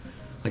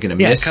 Like in a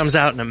mist. Yeah, it comes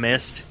out in a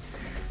mist.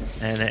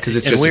 And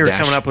we were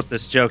coming up with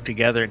this joke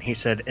together, and he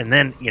said, and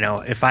then,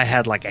 if I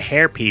had like a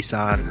hairpiece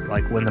on,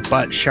 like when the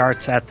butt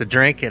sharts at the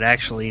drink, it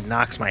actually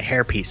knocks my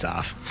hairpiece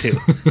off, too.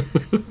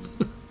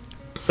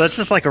 So that's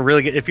just like a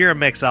really good, if you're a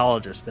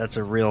mixologist, that's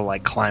a real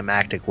like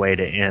climactic way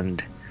to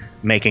end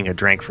making a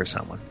drink for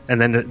someone. And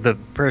then the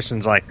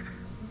person's like,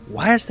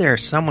 why is there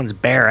someone's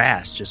bare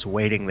ass just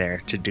waiting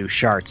there to do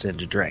sharts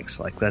into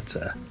drinks? Like that's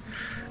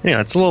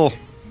it's a little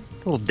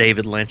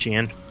David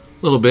Lynchian. A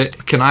little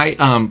bit. Can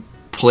I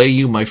play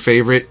you my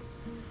favorite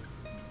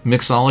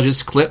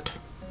mixologist clip?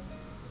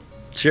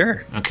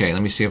 Sure. Okay,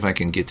 let me see if I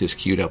can get this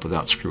queued up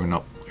without screwing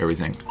up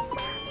everything.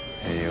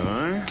 Here you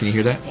are. Can you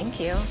hear that?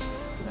 Thank you.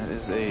 That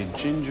is a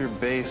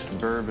ginger-based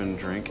bourbon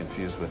drink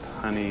infused with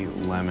honey,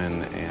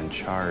 lemon, and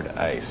charred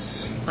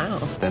ice. Wow.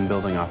 Then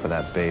building off of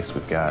that base,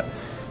 we've got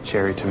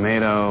cherry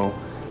tomato,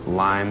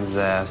 lime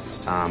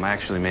zest. I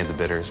actually made the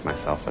bitters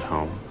myself at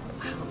home.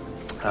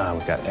 Wow.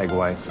 We've got egg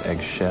whites,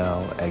 egg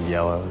shell, egg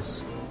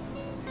yellows,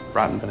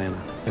 rotten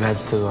banana. It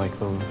adds to like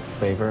the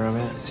flavor of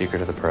it?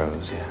 Secret of the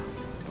pros, yeah.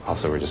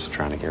 Also, we're just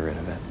trying to get rid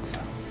of it. So.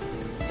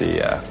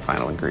 The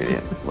final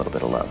ingredient, a little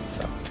bit of love.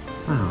 So.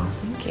 Oh.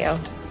 Thank you.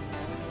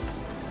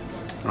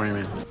 What do you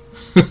mean?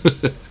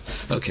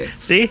 Okay.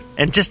 See?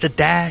 And just a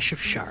dash of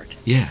shart.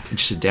 Yeah,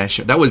 just a dash.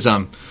 That was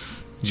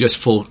just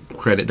full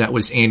credit. That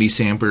was Andy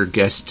Samberg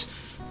guest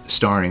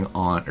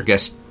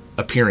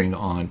appearing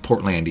on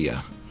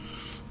Portlandia.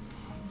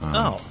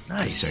 Oh,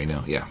 nice. So you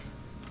know, yeah.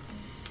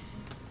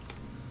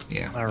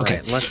 Yeah. All right,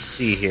 okay. let's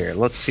see here.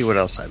 Let's see what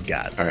else I've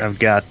got. All right. I've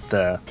got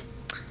the.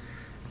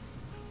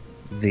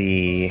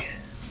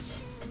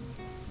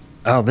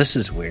 Oh, this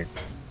is weird.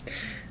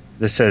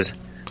 This says,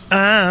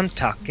 I'm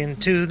talking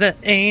to the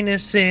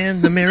anus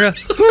in the mirror.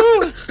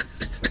 I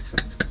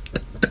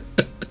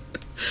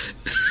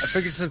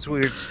figured since we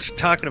were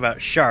talking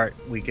about shart,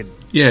 we could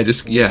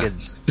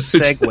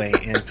segue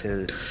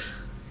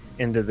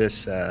into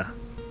this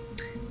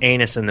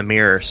anus in the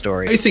mirror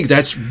story. I think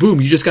that's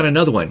boom. You just got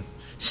another one.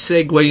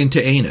 Segue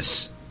into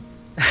anus.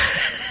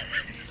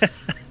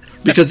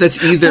 Because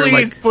that's either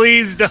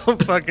please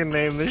don't fucking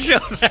name the show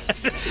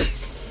that.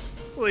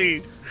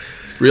 Please.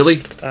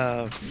 Really?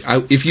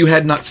 If you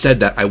had not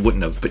said that, I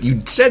wouldn't have. But you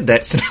said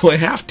that, so now I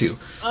have to.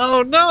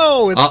 Oh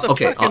no! It's the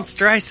okay, fucking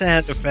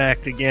Streisand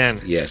effect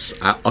again. Yes.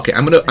 Okay.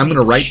 I'm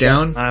gonna write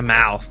down my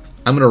mouth.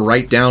 I'm gonna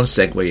write down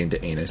segue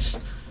into anus,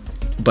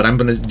 but I'm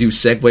gonna do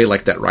segue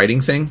like that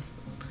writing thing,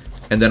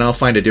 and then I'll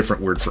find a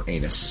different word for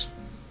anus,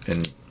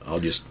 and I'll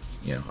just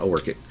I'll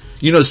work it.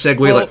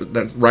 Segue like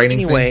that writing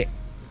thing. Anyway,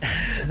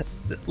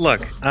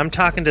 look, I'm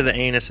talking to the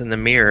anus in the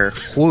mirror.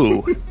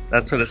 Woo!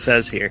 That's what it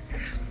says here.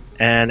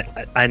 And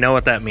I know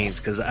what that means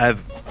because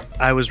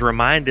I was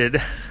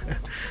reminded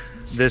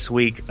this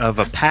week of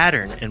a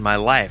pattern in my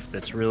life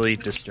that's really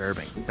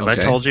disturbing. Have I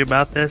told you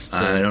about this?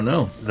 I don't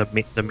know.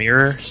 The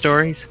mirror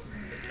stories?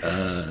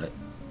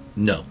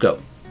 No, go.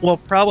 Well,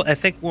 probably. I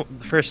think the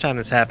first time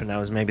this happened, I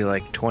was maybe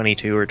like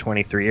 22 or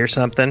 23 or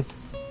something.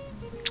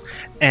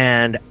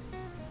 And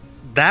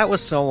that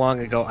was so long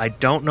ago, I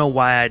don't know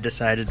why I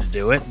decided to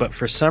do it, but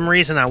for some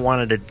reason I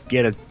wanted to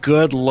get a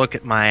good look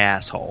at my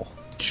asshole.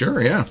 Sure,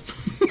 yeah.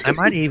 I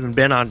might have even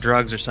been on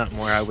drugs or something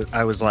where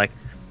I was like,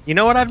 you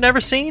know what I've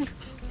never seen?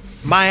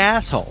 My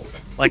asshole.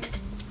 Like,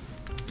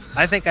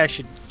 I think I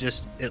should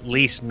just at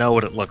least know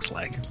what it looks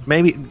like.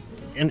 Maybe,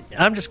 and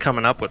I'm just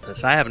coming up with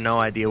this. I have no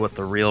idea what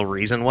the real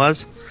reason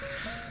was.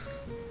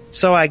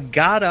 So I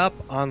got up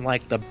on,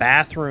 like, the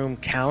bathroom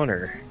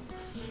counter,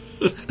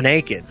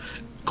 naked.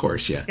 Of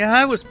course, yeah. Yeah,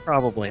 I was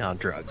probably on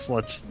drugs.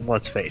 Let's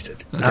face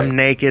it. Okay. I'm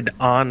naked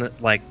on,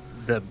 like,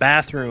 the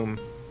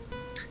bathroom.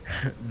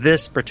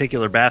 This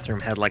particular bathroom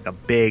had like a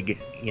big,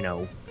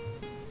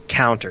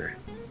 counter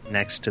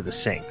next to the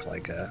sink,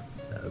 like a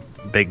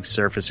big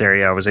surface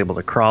area. I was able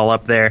to crawl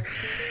up there,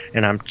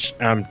 and I'm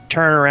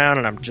turning around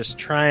and I'm just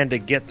trying to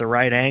get the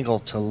right angle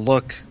to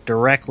look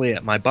directly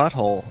at my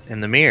butthole in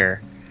the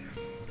mirror,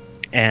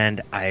 and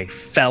I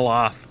fell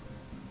off.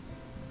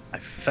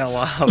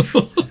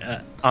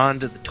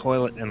 Onto the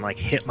toilet and like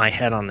hit my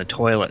head on the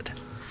toilet.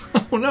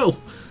 Oh no!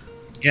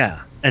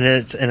 Yeah, and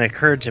it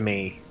occurred to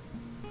me.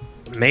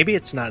 Maybe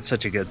it's not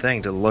such a good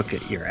thing to look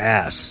at your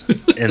ass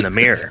in the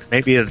mirror.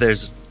 Maybe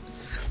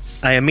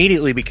I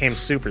immediately became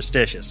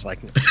superstitious. Like,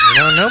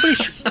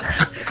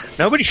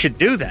 nobody should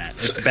do that.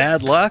 It's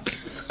bad luck.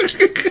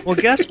 Well,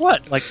 guess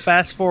what? Like,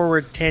 fast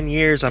forward 10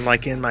 years, I'm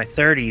like in my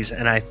 30s,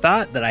 and I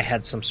thought that I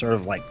had some sort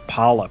of like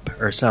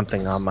polyp or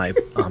something on my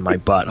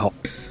butthole.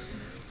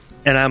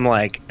 And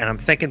I'm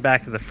thinking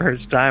back to the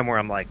first time where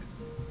I'm like,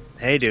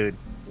 hey, dude,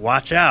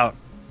 watch out.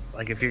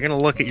 Like, if you're going to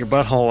look at your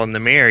butthole in the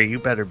mirror, you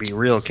better be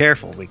real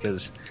careful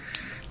because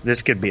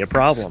this could be a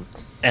problem.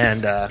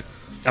 And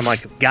I'm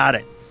like, got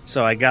it.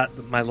 So I got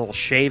my little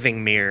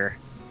shaving mirror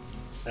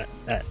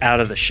out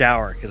of the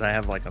shower because I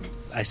have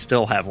I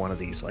still have one of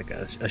these, like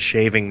a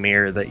shaving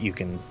mirror that you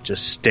can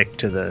just stick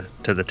to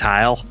the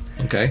tile.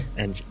 Okay.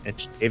 And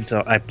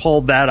so I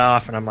pulled that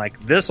off, and I'm like,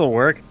 this will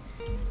work.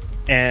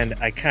 And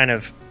I kind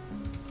of,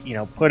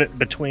 put it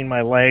between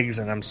my legs,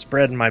 and I'm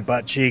spreading my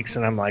butt cheeks,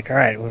 and I'm like, all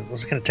right, we're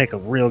just going to take a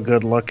real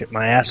good look at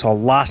my asshole.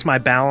 Lost my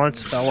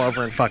balance, fell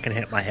over, and fucking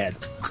hit my head.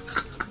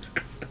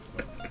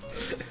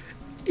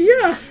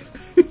 Yeah.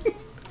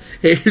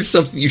 Hey, here's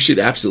something you should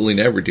absolutely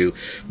never do,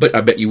 but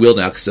I bet you will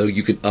now, so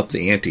you can up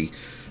the ante.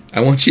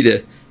 I want you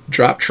to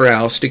drop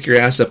trowel, stick your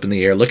ass up in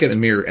the air, look at the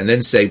mirror, and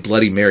then say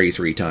Bloody Mary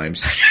 3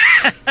 times.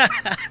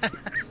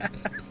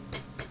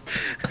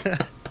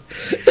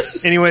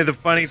 Anyway, the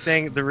funny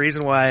thing, the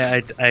reason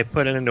why I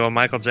put it into a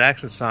Michael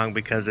Jackson song,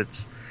 because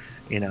it's,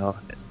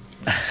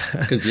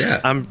 Because,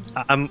 yeah.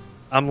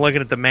 I'm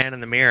looking at the man in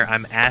the mirror.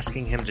 I'm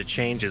asking him to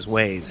change his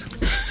ways.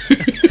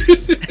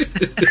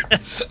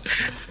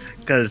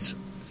 Because,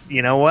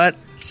 you know what?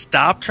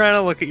 Stop trying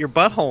to look at your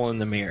butthole in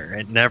the mirror.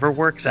 It never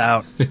works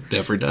out. It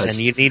never does.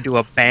 And you need to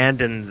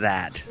abandon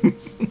that.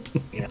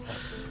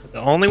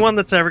 The only one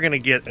that's ever going to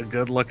get a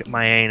good look at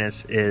my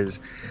anus is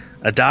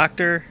a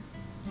doctor.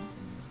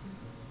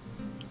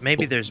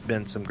 Maybe there's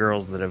been some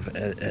girls that have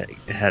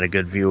had a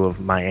good view of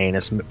my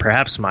anus.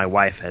 Perhaps my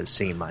wife has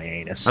seen my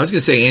anus. I was going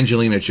to say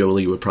Angelina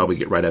Jolie would probably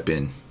get right up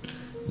in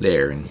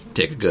there and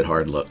take a good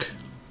hard look.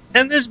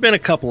 And there's been a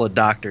couple of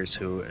doctors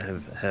who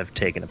have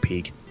taken a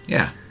peek.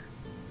 Yeah.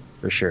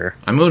 For sure.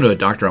 I'm going to a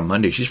doctor on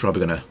Monday. She's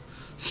probably going to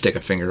stick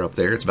a finger up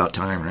there. It's about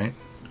time, right?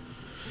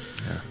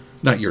 Yeah.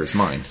 Not yours,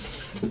 mine.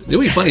 It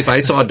would be funny if I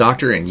saw a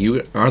doctor and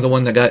you are the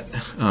one that got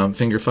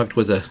finger fucked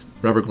with a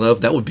rubber glove.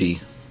 That would be...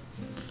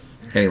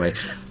 Anyway.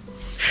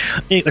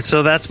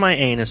 So that's my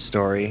anus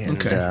story. And,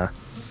 okay.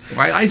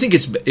 I think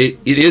it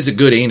is a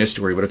good anus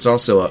story, but it's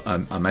also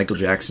a Michael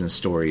Jackson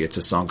story. It's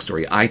a song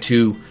story. I,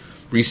 too,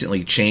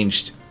 recently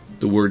changed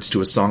the words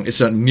to a song. It's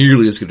not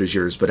nearly as good as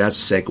yours, but as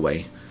a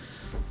segue,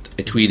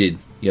 I tweeted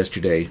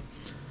yesterday,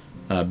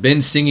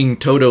 been singing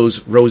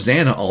Toto's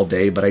Rosanna all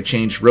day, but I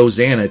changed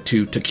Rosanna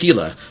to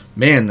Tequila.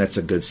 Man, that's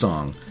a good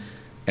song.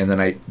 And then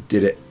I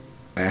did it,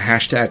 a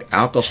hashtag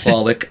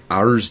Alcoholic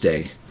Hours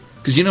Day.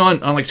 Because, on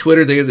like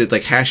Twitter, they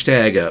like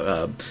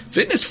hashtag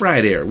Fitness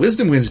Friday or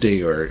Wisdom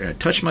Wednesday or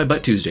Touch My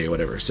Butt Tuesday or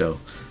whatever. So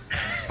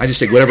I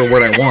just take whatever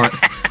word I want.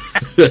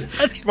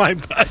 Touch My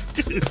Butt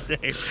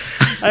Tuesday.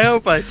 I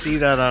hope I see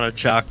that on a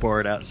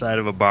chalkboard outside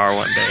of a bar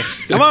one day.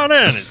 Come on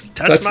in, it's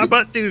Touch My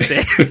Butt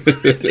Tuesday.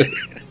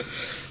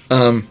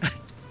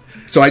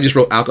 So I just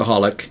wrote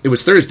alcoholic. It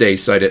was Thursday,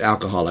 so I did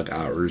Alcoholic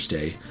Hours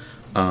Day.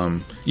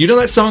 You know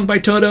that song by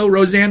Toto,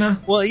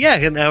 Rosanna? Well, yeah,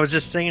 and I was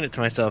just singing it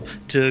to myself.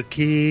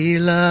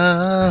 Tequila.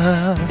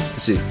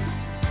 Let's see.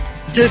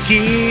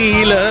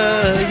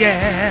 Tequila,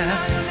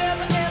 yeah.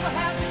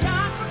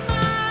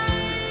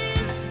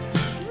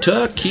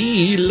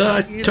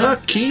 Tequila,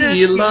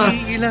 tequila.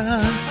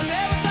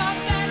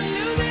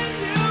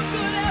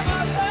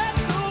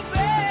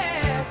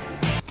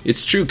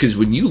 It's true, because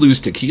when you lose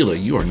tequila,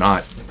 you are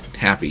not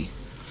happy.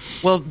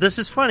 Well, this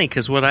is funny,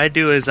 because what I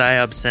do is I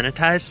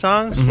obscenitize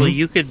songs. Mm-hmm. Well,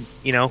 you could,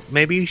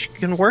 maybe you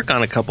can work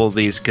on a couple of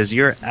these, because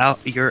you're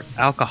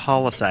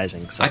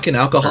alcoholicizing songs. I can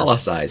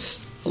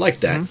alcoholicize. I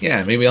like that. Mm-hmm.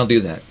 Yeah, maybe I'll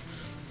do that.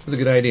 That's a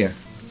good idea.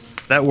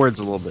 That word's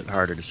a little bit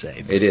harder to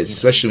say. It is,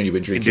 especially when you've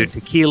been drinking. You can do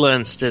tequila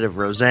instead of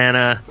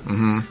Rosanna.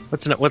 Mm-hmm.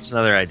 What's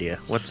another idea?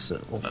 What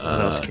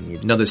else can you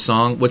do? Another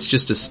song? What's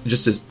just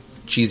a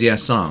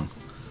cheesy-ass song?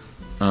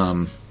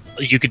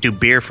 You could do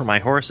Beer for My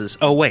Horses.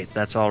 Oh, wait,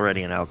 that's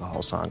already an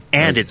alcohol song.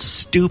 And it's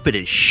stupid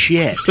as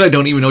shit. I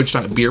don't even know what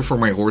you're talking about. Beer for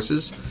My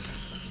Horses?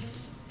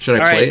 Should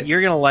I play it?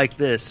 You're going to like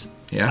this.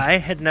 Yeah. I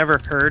had never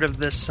heard of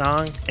this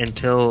song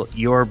until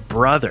your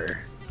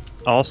brother,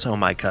 also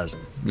my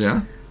cousin.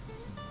 Yeah?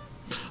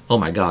 Oh,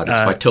 my God.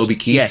 It's by Toby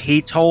Keith? Yeah,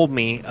 he told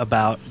me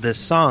about this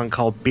song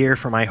called Beer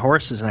for My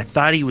Horses, and I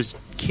thought he was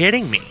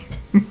kidding me.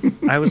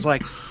 I was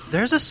like,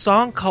 there's a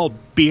song called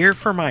Beer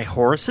for My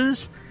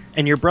Horses?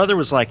 And your brother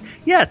was like,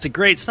 yeah, it's a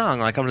great song.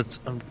 Like, I'm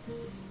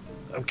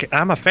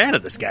a fan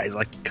of this guy. He's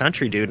like a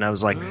country dude. And I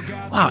was like,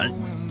 wow.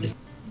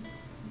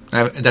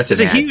 It's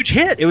a huge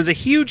hit. It was a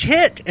huge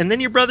hit. And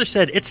then your brother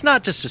said, it's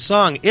not just a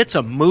song, it's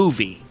a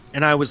movie.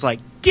 And I was like,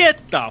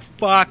 get the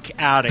fuck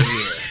out of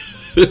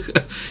here.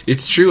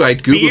 It's true. I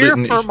Googled Beer it.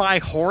 Beer for My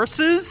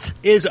Horses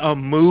is a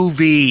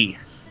movie.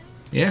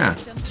 Yeah.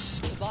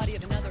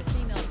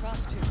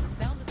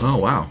 Oh,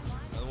 wow.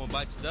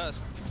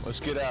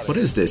 What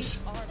is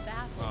this?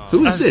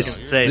 Who is this?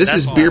 This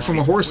is Beer from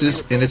a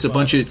Horses, and it's a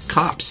bunch of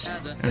cops.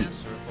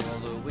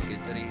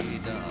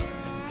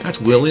 That's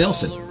Willie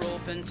Nelson.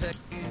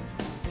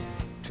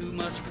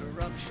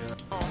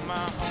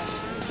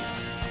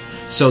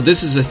 So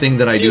this is a thing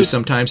that I do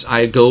sometimes.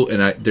 I go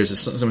and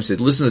someone said,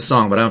 listen to the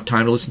song, but I don't have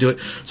time to listen to it.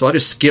 So I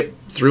just skip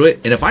through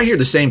it. And if I hear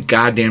the same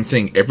goddamn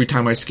thing every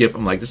time I skip,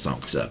 I'm like, this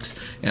song sucks.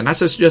 And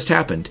that's what just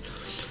happened.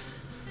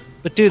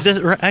 But dude,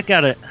 I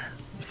got a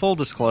full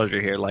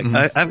disclosure here. Like,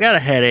 I've got a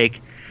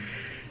headache.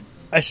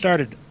 I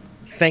started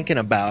thinking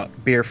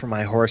about Beer for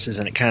My Horses,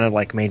 and it kind of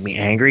like made me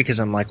angry because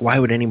I'm like, why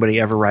would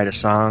anybody ever write a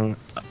song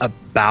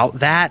about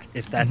that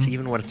if that's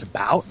even what it's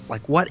about?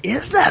 Like, what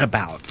is that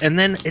about? And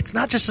then it's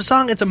not just a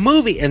song, it's a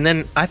movie. And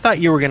then I thought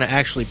you were going to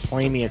actually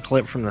play me a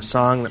clip from the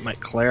song that might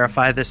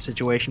clarify this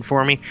situation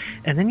for me.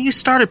 And then you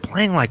started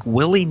playing like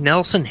Willie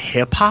Nelson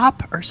hip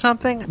hop or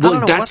something. Well, I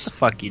don't know what the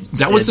fuck you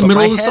that was the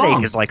middle of the song. My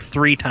headache is like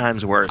 3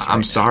 times worse.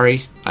 I'm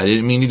sorry. I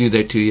didn't mean to do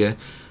that to you.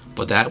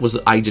 But that was,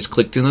 I just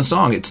clicked in the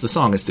song. It's the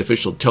song. It's the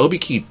official Toby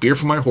Keith, Beer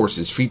for My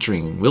Horses,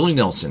 featuring Willie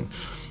Nelson.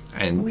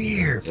 And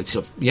weird. It's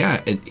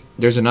and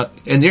there's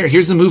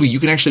here's the movie. You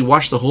can actually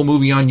watch the whole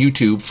movie on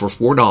YouTube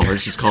for $4.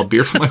 It's called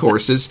Beer for My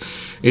Horses.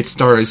 It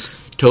stars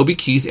Toby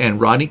Keith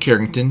and Rodney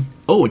Carrington.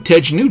 Oh, and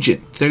Ted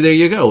Nugent. There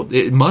you go.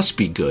 It must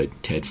be good.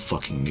 Ted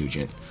fucking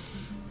Nugent.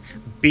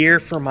 Beer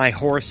for My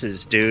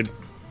Horses, dude.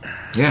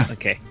 Yeah.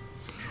 Okay.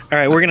 All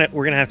right, we're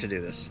gonna have to do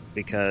this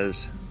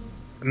because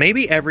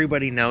maybe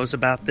everybody knows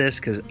about this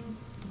because,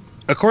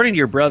 according to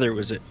your brother,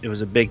 it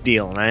was a big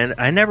deal, and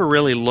I never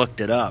really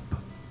looked it up.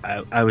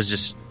 I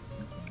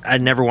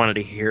never wanted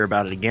to hear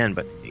about it again,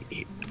 but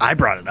I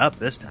brought it up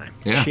this time.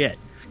 Yeah. Shit.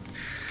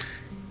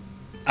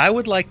 I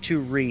would like to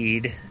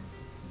read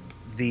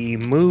the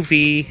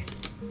movie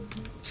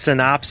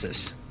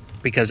synopsis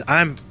because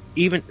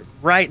even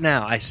right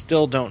now I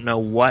still don't know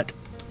what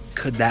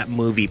could that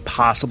movie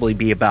possibly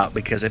be about,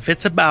 because if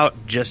it's about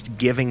just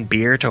giving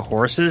beer to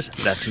horses,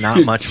 that's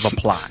not much of a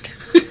plot.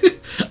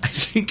 I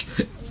think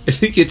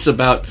it's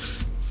about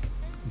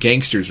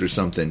gangsters or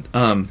something.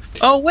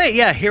 Oh wait,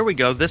 yeah, here we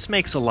go. This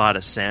makes a lot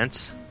of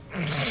sense.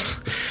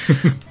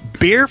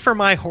 Beer for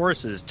My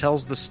Horses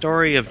tells the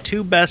story of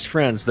 2 best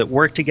friends that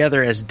work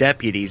together as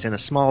deputies in a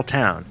small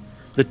town.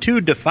 The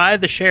 2 defy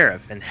the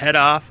sheriff and head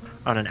off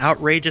on an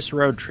outrageous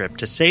road trip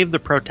to save the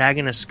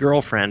protagonist's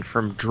girlfriend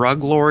from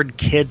drug lord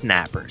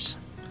kidnappers.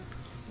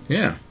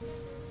 Yeah.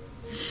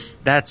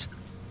 That's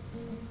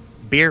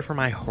Beer for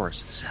My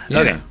Horses. Yeah.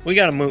 Okay, we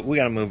gotta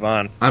move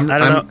on. I don't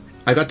know.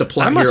 I got the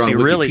plot I must here on be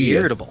Wikipedia. really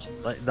irritable.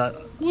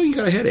 Well, you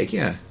got a headache,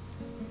 yeah.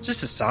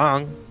 Just a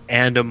song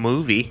and a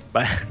movie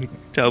by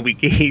Toby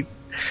Keith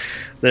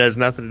that has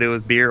nothing to do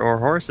with beer or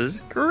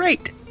horses.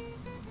 Great.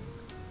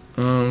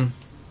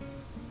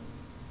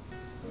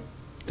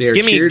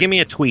 Give me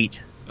a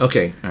tweet.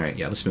 Okay, all right,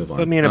 yeah, let's move on.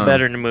 Put me in a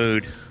better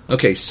mood.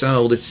 Okay,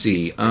 so let's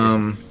see.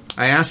 I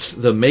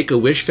asked the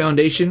Make-A-Wish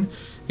Foundation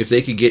if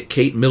they could get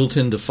Kate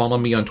Middleton to follow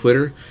me on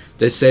Twitter.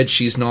 They said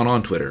she's not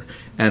on Twitter.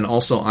 And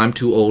also, I'm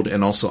too old,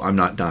 and also, I'm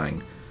not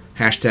dying. #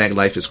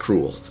 life is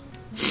cruel.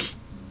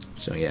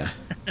 So, yeah.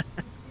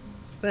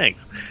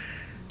 Thanks.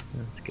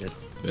 That's good.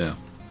 Yeah.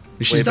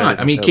 She's not.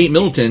 I mean, Kate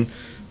Middleton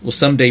will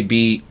someday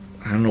be,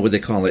 I don't know what they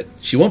call it.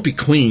 She won't be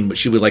queen, but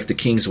she'll be like the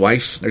king's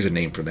wife. There's a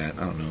name for that.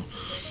 I don't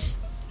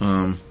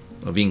know.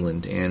 Of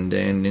England.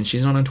 And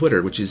she's not on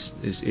Twitter, which is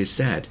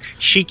sad.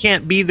 She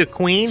can't be the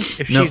queen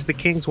if she's the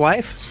king's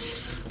wife?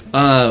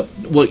 Well,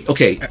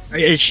 okay.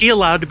 Is she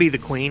allowed to be the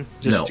queen?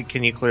 No.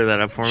 Can you clear that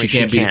up for me? She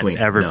can't be the queen.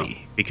 Ever No.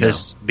 be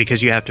because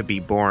you have to be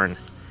born.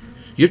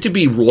 You have to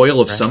be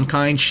royal of some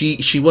kind.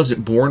 She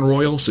wasn't born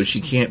royal, so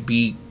she can't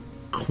be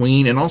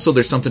queen. And also,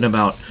 there's something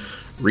about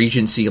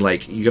regency,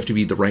 like you have to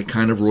be the right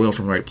kind of royal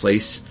from the right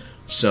place.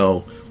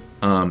 So,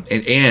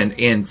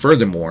 and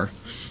furthermore,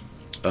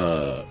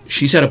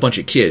 she's had a bunch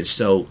of kids.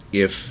 So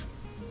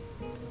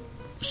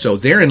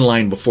they're in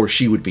line before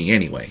she would be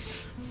anyway,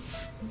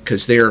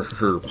 because they're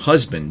her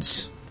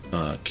husband's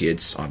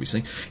kids,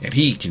 obviously, and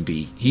he's going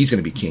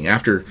to be king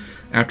after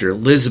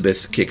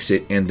Elizabeth kicks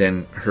it, and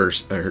then her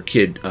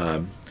kid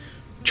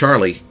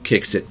Charlie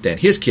kicks it. Then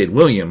his kid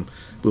William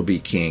will be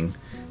King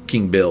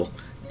Bill,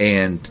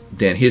 and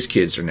then his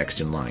kids are next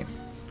in line.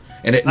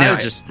 And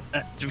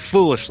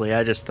foolishly,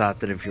 I just thought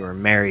that if you were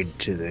married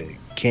to the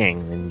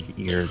king, then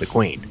you're the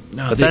queen.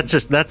 No, but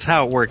that's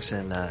how it works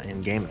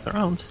in Game of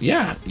Thrones.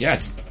 Yeah,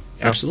 it's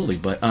absolutely.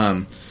 But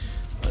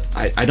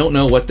I don't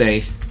know what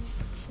they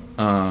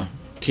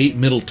Kate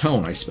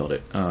Middleton, I spelled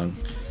it.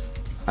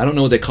 I don't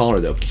know what they call her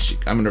though.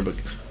 I'm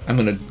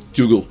gonna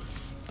Google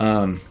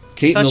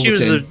Kate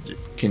Middleton.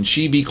 Can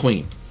she be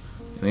queen?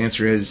 And the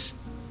answer is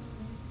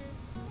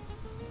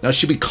no.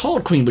 She'll be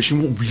called queen, but she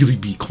won't really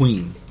be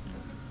queen.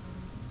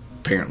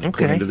 Apparently,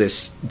 according to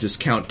this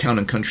Town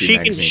and Country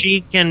magazine.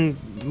 She can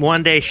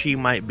one day. She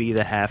might be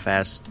the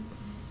half-assed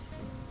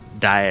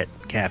diet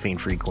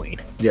caffeine-free queen.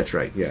 That's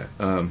right. Yeah.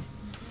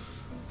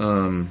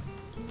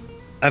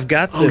 I've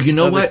got this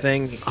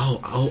thing.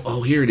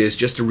 Oh, here it is.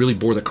 Just to really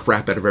bore the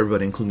crap out of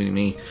everybody, including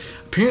me.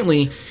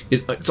 Apparently,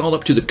 it's all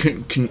up to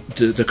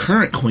the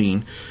current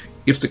queen.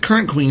 If the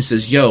current queen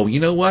says, "Yo, you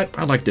know what?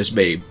 I like this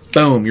babe."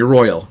 Boom, you're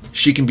royal.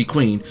 She can be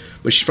queen,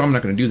 but she's probably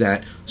not going to do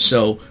that.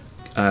 So,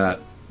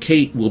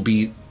 Kate will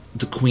be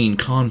the queen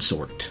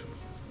consort.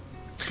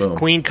 Boom.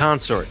 Queen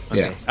consort. Okay.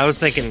 Yeah. I was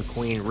thinking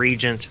queen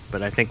regent,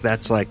 but I think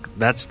that's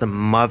the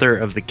mother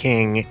of the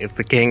king if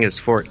the king is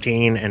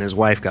 14 and his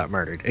wife got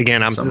murdered.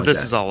 Again,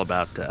 this is all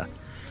about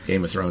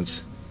Game of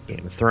Thrones.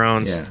 Game of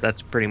Thrones. Yeah.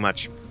 That's pretty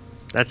much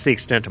That's the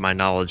extent of my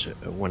knowledge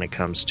when it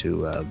comes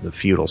to the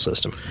feudal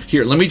system.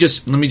 Here, let me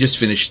just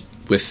finish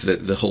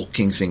with the whole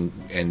king thing,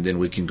 and then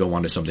we can go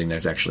on to something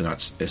that's actually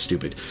not as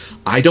stupid.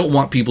 I don't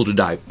want people to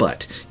die,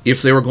 but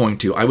if they were going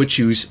to, I would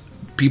choose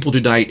people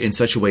to die in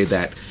such a way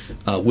that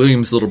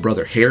William's little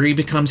brother Harry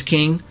becomes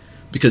king,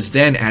 because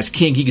then as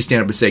king he can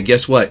stand up and say,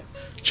 guess what?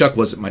 Chuck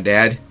wasn't my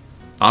dad.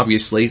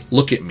 Obviously,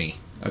 look at me.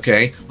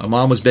 Okay? My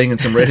mom was banging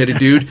some redheaded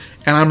dude,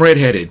 and I'm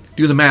redheaded.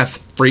 Do the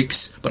math,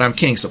 freaks. But I'm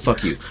king, so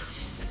fuck you.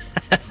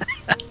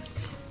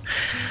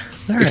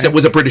 Except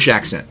with a British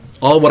accent.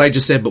 All what I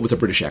just said, but with a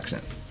British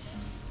accent.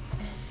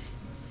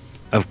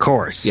 Of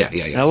course. Yeah.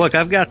 Now look,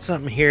 I've got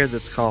something here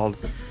that's called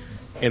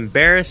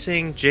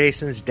Embarrassing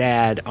Jason's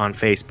Dad on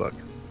Facebook.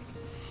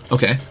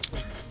 Okay.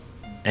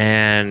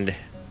 And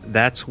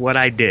that's what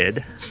I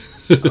did.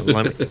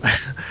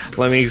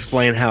 Let me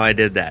explain how I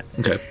did that.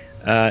 Okay.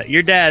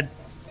 Your dad,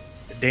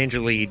 Danger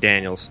Lee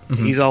Daniels,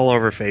 he's all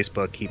over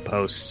Facebook. He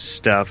posts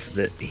stuff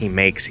that he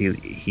makes.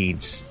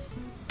 He's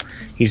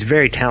a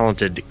very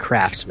talented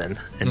craftsman,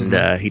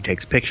 and he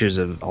takes pictures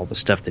of all the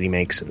stuff that he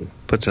makes and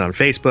puts it on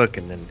Facebook.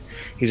 And then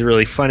he's a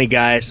really funny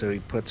guy, so he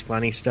puts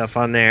funny stuff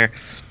on there.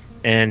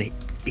 And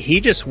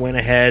he just went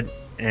ahead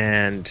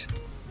and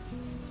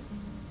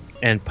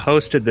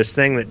posted this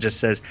thing that just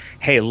says,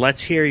 "Hey,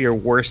 let's hear your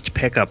worst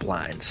pickup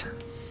lines."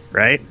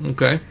 Right?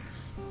 Okay.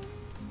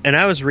 And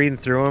I was reading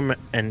through them,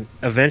 and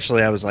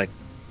eventually I was like,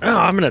 "Oh,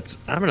 I'm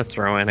gonna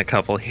throw in a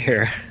couple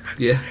here."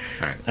 Yeah.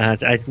 All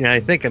right. I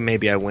think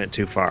maybe I went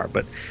too far,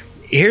 but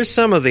here's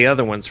some of the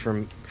other ones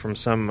from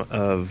some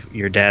of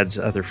your dad's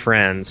other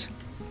friends.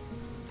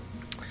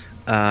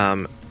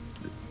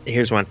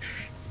 Here's one.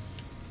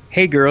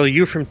 "Hey girl,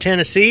 you from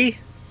Tennessee?"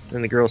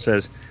 And the girl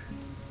says,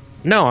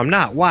 "No, I'm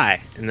not.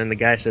 Why?" And then the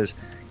guy says,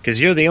 "'Cause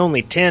you're the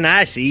only 10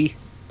 I see."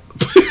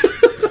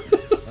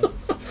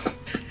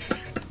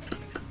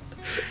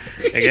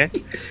 Okay?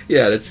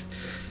 Yeah, that's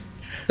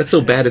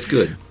so bad it's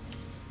good.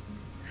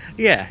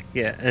 Yeah.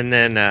 And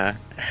then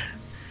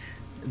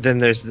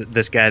there's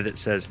this guy that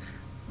says,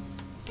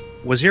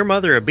 "Was your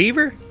mother a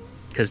beaver?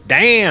 'Cause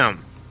damn."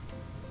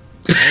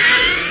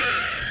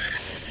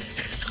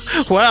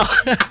 Well,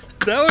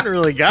 that one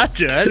really got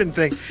you. I didn't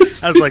think.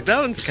 I was like, that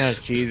one's kind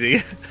of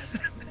cheesy.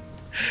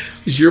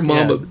 Was your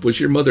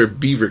mother a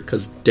beaver?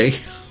 'Cause damn.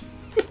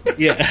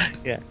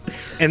 Yeah.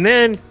 And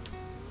then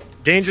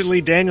Danger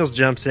Lee Daniels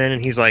jumps in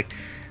and he's like,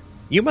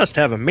 "You must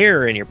have a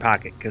mirror in your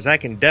pocket, because I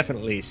can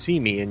definitely see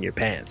me in your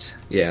pants."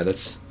 Yeah,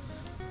 that's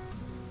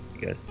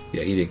good.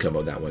 Yeah, he didn't come up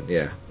with that one.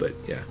 Yeah, but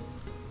yeah.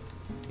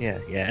 Yeah.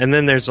 And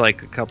then there's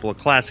like a couple of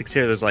classics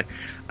here. There's like,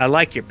 "I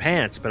like your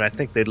pants, but I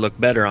think they'd look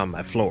better on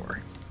my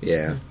floor."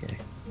 Yeah. Okay.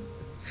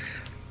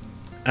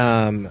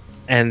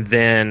 And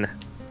then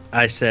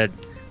I said,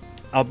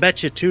 "I'll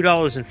bet you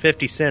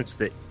 $2.50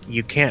 that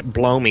you can't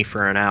blow me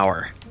for an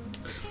hour."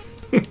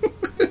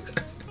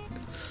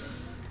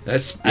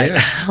 That's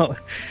yeah.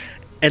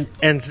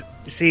 And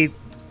see,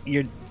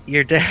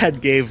 your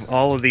dad gave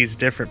all of these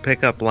different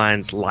pickup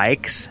lines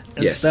likes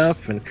and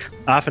stuff, and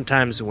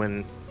oftentimes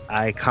when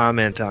I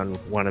comment on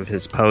one of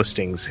his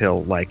postings,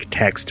 he'll like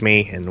text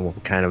me and we'll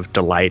kind of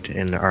delight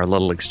in our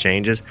little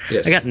exchanges.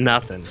 Yes. I got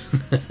nothing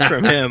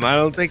from him. I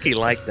don't think he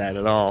liked that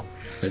at all.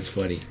 That's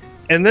funny.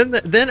 And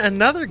then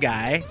another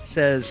guy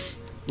says,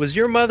 "Was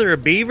your mother a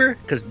beaver?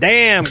 'Cause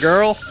damn,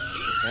 girl."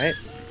 Right?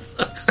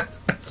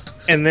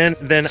 And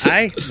then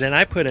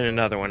I put in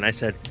another one. I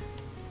said,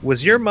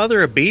 "Was your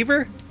mother a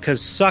beaver?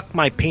 'Cause suck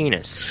my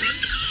penis."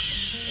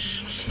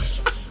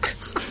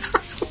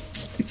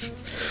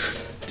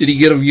 Did he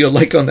give you a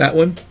like on that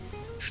one?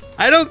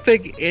 I don't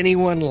think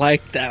anyone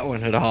liked that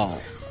one at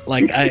all.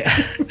 Like I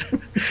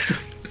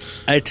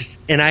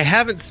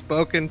haven't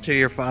spoken to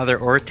your father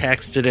or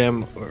texted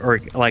him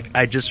or like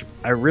I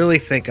really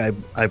think I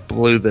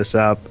blew this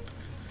up.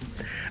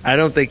 I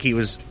didn't think he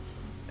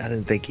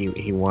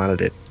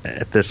wanted it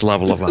at this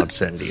level of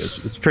obscenity.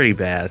 It's pretty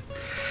bad.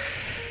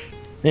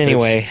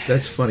 Anyway,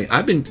 that's funny.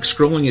 I've been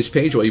scrolling his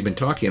page while you've been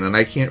talking, and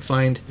I can't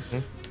find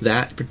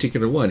that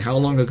particular one. How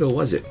long ago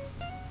was it?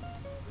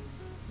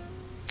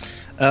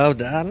 Oh, I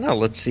don't know.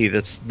 Let's see.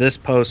 This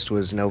post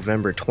was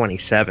November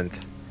 27th.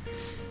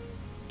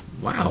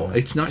 Wow,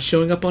 it's not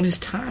showing up on his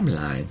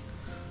timeline.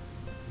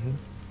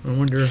 I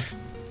wonder.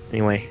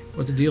 Anyway,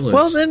 what the deal is.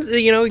 Well, then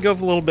we go a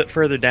little bit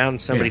further down.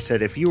 Somebody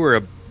said, "If you were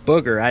a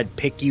booger, I'd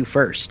pick you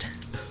first."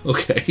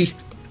 Okay.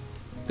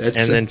 And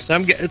then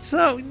some.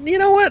 So you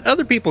know what?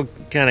 Other people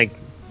kind of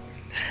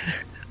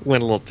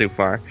went a little too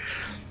far.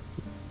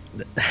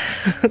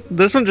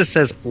 This one just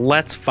says,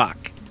 "Let's fuck,"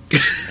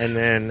 and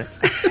then.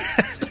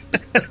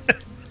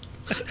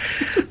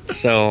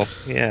 So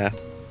yeah.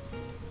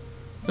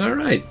 All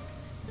right.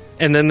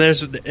 And then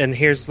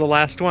here's the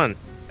last one.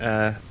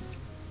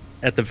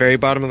 At the very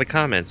bottom of the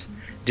comments,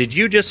 "Did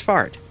you just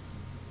fart?"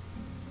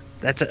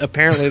 That's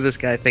apparently this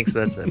guy thinks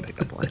that's a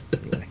pickup line.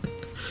 Anyway,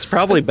 it's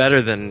probably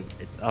better than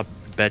 "I'll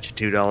bet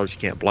you $2 you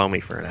can't blow me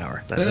for an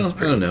hour." I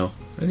don't know.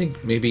 I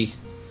think maybe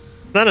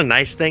it's not a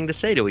nice thing to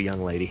say to a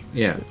young lady.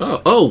 Yeah.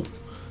 Oh,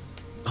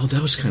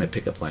 that was kind of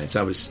pickup lines.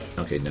 I was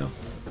okay. No,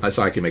 I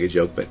thought I could make a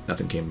joke, but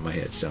nothing came to my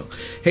head. So,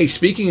 hey,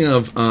 speaking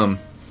of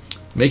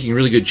making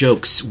really good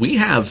jokes, we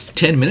have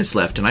 10 minutes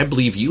left, and I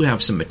believe you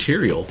have some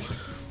material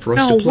for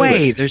us to play with. No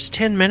way! There's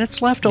 10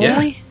 minutes left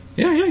only?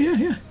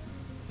 Yeah.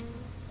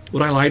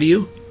 Would I lie to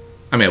you?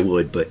 I mean, I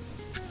would, but...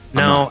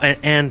 No,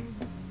 and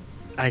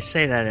I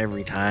say that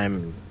every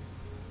time.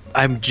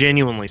 I'm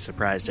genuinely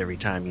surprised every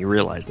time. You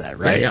realize that,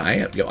 right? Yeah,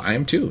 I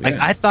am too. Yeah. Like,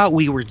 I thought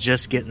we were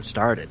just getting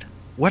started.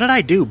 What did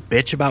I do?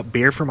 Bitch about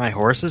beer for my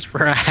horses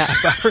for a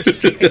half hour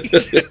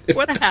straight?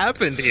 What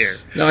happened here?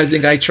 No, I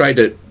think I tried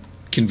to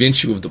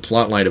convince you of the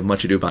plot line of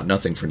Much Ado About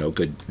Nothing for no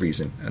good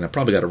reason, and I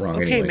probably got it wrong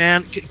anyway. Okay,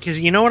 man, because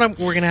you know what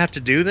we're going to have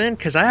to do then?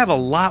 Because I have a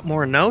lot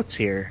more notes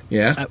here.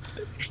 Yeah?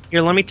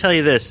 Here, let me tell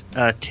you this.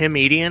 Tim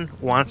Edian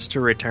wants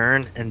to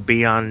return and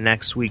be on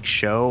next week's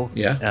show.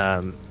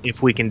 Yeah.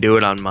 If we can do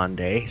it on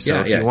Monday. So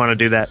if you want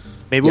to do that,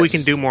 maybe we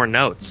can do more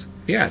notes.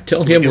 Yeah,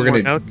 tell him we're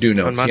going to do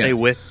notes. On Monday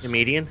with Tim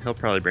Edian. He'll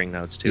probably bring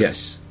notes too.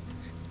 Yes.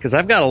 Because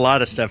I've got a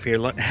lot of stuff here.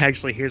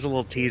 Actually, here's a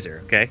little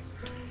teaser, okay?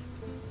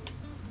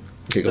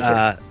 Okay, go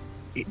for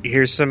it.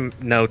 Here's some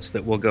notes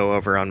that we'll go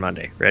over on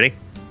Monday. Ready?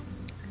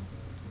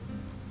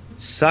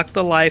 Suck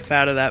the life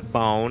out of that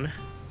bone.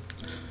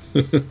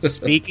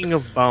 Speaking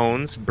of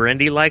bones,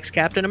 Brendy likes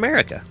Captain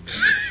America.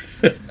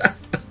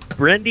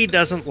 Brendy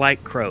doesn't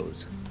like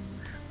crows.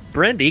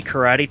 Brendy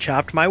karate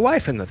chopped my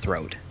wife in the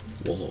throat.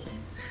 Whoa.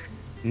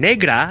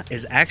 Negra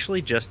is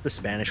actually just the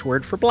Spanish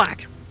word for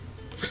black.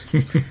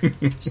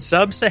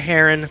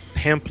 Sub-Saharan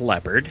pimp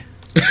leopard.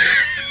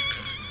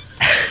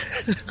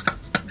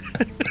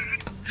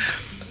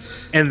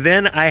 And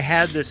then I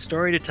had this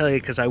story to tell you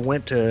because I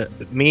went to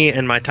me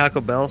and my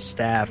Taco Bell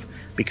staff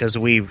because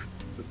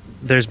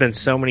there's been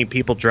so many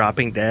people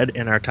dropping dead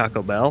in our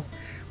Taco Bell.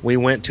 We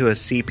went to a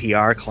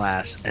CPR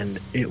class and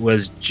it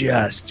was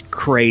just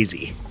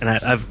crazy. And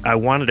I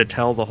wanted to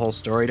tell the whole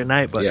story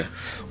tonight, but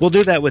we'll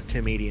do that with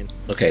Tim Edian.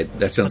 Okay,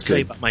 that sounds I'll tell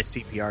you good. about my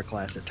CPR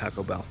class at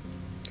Taco Bell.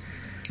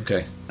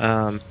 Okay.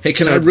 Hey,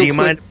 can I real do you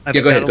mind if I've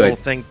go ahead. got a little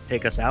thing to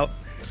take us out?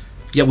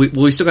 Yeah,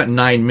 we still got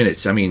 9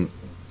 minutes. I mean,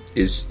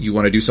 you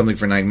want to do something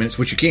for 9 minutes?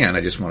 Which you can.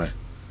 I just want to...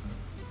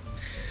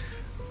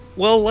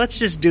 Well, let's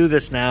just do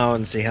this now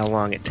and see how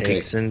long it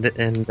takes, and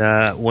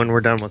when we're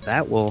done with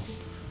that, we'll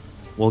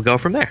go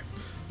from there.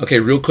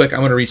 Okay, real quick, I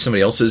want to read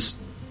somebody else's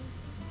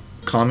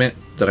comment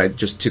that I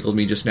just tickled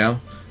me just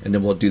now, and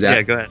then we'll do that.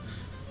 Yeah, go ahead.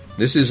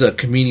 This is a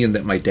comedian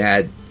that my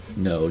dad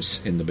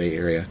knows in the Bay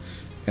Area,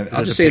 and Is I'll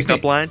this just a say his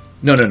pickup name. line?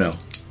 No.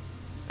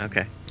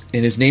 Okay.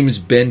 And his name is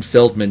Ben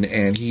Feldman,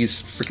 and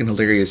he's freaking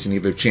hilarious. And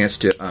if you have a chance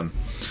to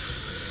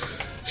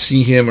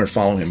see him or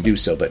follow him, do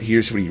so. But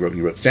here's what he wrote.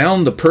 He wrote,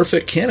 "Found the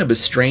perfect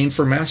cannabis strain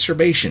for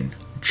masturbation.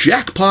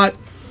 Jackpot."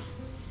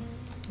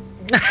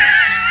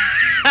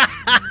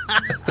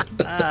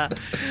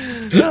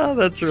 Oh,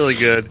 that's really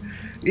good.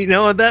 You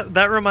know,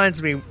 that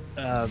reminds me,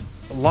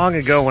 long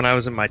ago when I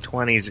was in my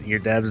 20s, your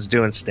dad was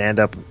doing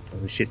stand-up.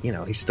 You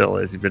know, he still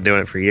is. He's been doing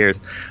it for years.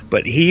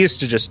 But he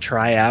used to just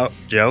try out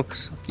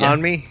jokes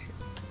on me.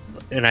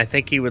 And I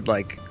think he would,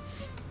 some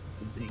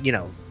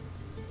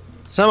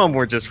of them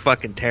were just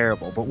fucking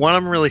terrible. But one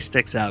of them really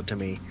sticks out to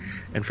me.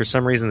 And for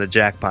some reason, the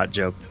jackpot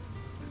joke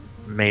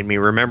made me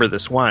remember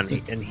this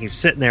one. And he's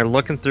sitting there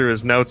looking through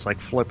his notes, like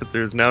flipping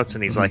through his notes.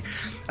 And he's like,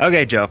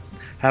 "Okay, Joe,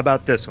 how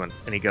about this one?"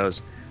 And he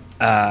goes,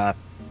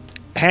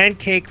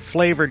 "Pancake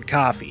flavored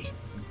coffee."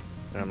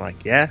 And I'm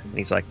like, "Yeah." And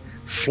he's like,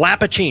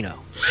 "Flappuccino."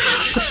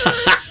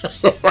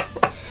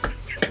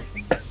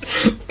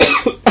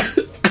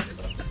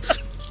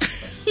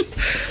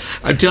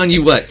 I'm telling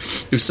you what,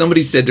 if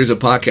somebody said there's a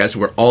podcast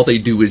where all they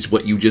do is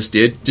what you just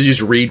did, to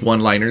just read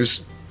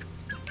one-liners,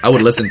 I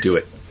would listen to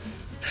it.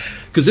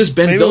 Because this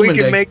Ben Feldman Maybe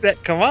we can make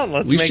that. Come on,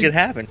 let's make it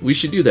happen. We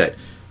should do that.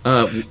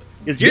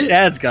 Because your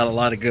dad's got a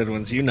lot of good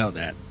ones, you know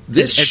that.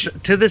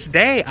 To this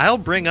day, I'll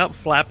bring up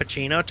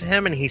Flappuccino to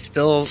him, and he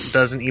still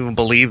doesn't even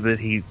believe that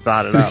he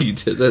thought it up. He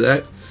did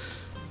that?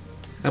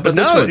 How about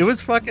this no, one? It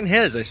was fucking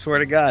his, I swear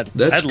to God.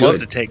 I'd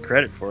love to take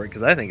credit for it,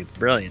 because I think it's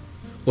brilliant.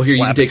 Well, here,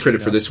 you can take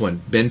credit for this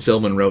one. Ben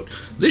Feldman wrote,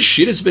 "This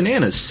shit is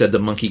bananas," said the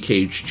monkey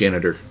cage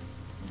janitor.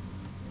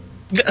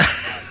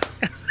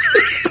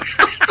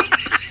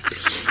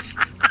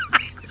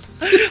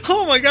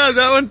 Oh my God,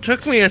 that one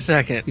took me a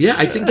second. Yeah,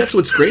 I think that's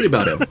what's great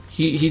about him.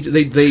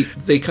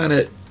 They kind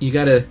of, you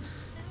gotta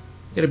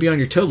be on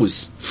your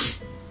toes.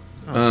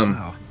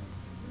 Wow.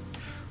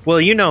 Well,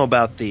 you know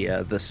about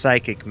the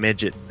psychic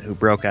midget who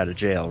broke out of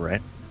jail,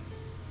 right?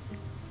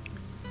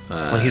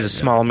 Well, he's a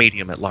small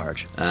medium at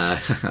large. Yeah.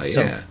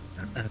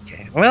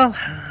 Okay. Well,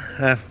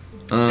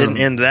 didn't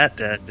end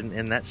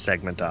that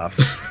segment off.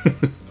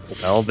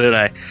 Well, did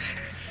I?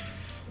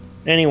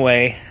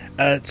 Anyway,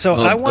 so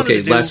I wanted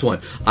to do... last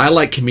one. "I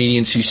like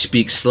comedians who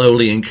speak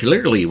slowly and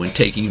clearly when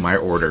taking my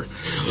order."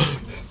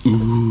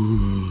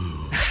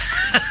 Ooh.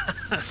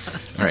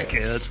 All right.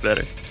 Okay, that's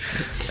better.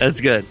 That's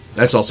good.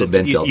 That's also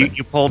Ben Feldman.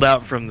 You pulled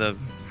out from the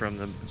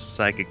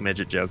psychic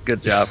midget joke.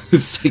 Good job.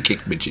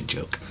 Psychic midget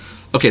joke.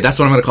 Okay, that's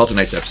what I'm going to call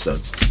tonight's episode.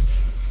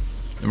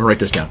 I'm going to write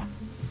this down.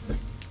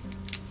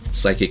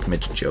 Psychic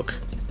midget joke.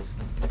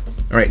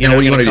 All right, You now know,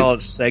 what do you we're want going to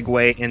to do?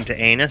 call it segue into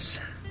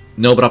anus.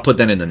 No, but I'll put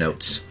that in the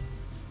notes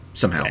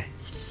somehow. Okay.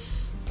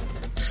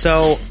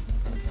 So,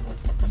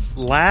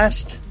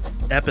 last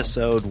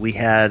episode we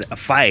had a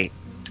fight.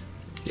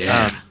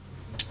 Yeah.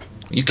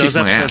 You Those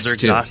kicked my episodes ass are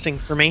too. exhausting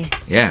for me.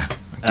 Yeah.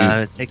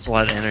 It takes a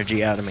lot of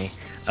energy out of me.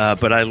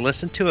 But I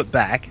listened to it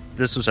back.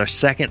 This was our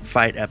second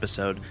fight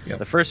episode. Yep.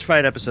 The first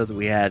fight episode that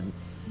we had,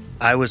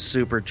 I was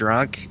super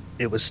drunk.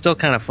 It was still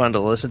kind of fun to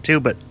listen to,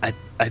 but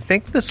I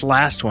think this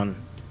last one,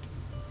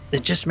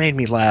 it just made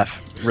me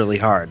laugh really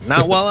hard.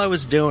 Not while I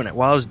was doing it.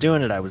 While I was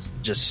doing it, I was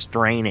just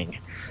straining.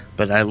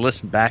 But I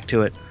listened back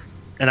to it,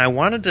 and I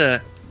wanted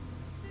to,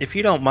 if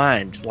you don't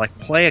mind, like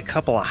play a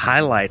couple of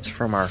highlights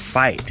from our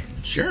fight.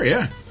 Sure,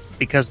 yeah.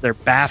 Because they're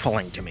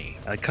baffling to me.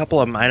 A couple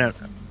of them,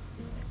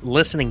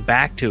 listening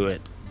back to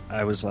it,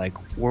 I was like,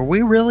 were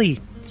we really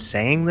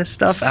saying this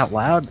stuff out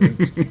loud?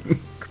 It's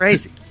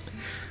crazy.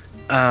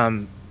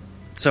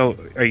 So,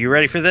 are you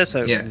ready for this?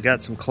 Yeah. I've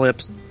got some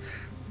clips.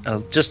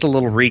 Just a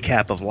little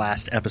recap of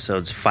last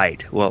episode's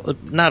fight. Well,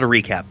 not a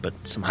recap, but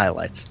some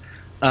highlights.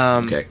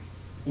 Okay.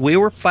 We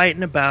were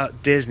fighting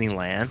about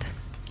Disneyland,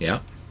 Yeah.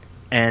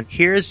 and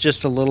here's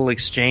just a little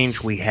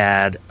exchange we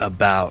had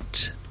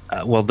about.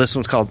 Well, this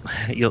one's called.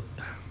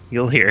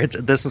 You'll hear it.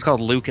 This one's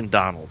called Luke and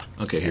Donald.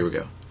 Okay, here we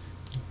go.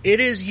 It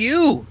is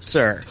you,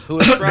 sir, who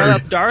has brought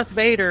up Darth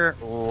Vader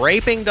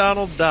raping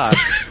Donald Duck.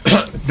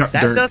 That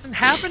doesn't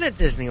happen at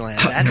Disneyland.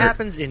 That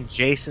happens in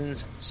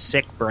Jason's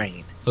sick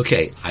brain.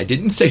 Okay, I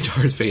didn't say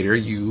Darth Vader,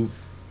 you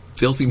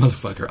filthy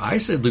motherfucker. I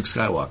said Luke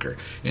Skywalker,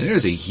 and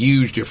there's a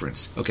huge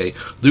difference. Okay,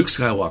 Luke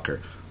Skywalker,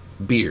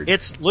 beard.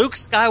 It's Luke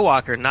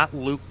Skywalker, not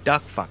Luke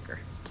Duckfucker.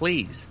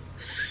 Please.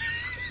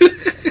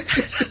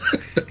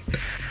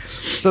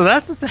 So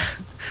that's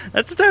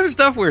the type of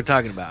stuff we were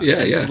talking about.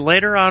 Yeah, yeah.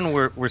 Later on,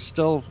 we're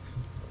still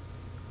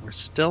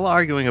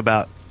arguing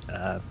about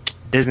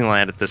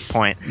Disneyland at this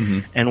point,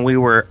 and we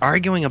were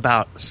arguing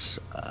about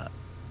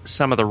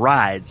some of the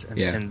rides. And,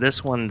 Yeah. and this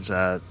is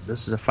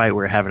a fight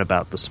we're having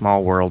about the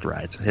Small World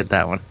rides. Hit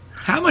that one.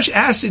 How much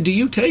acid do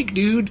you take,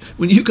 dude,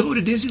 when you go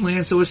to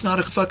Disneyland so it's not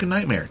a fucking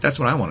nightmare? That's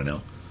what I want to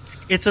know.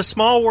 It's a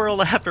small world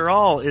after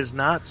all. Is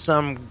not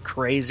some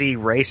crazy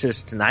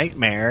racist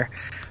nightmare.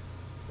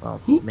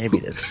 Well, maybe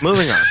it is.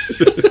 Moving on.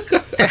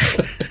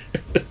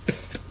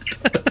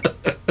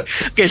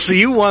 Okay, so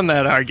you won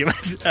that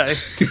argument.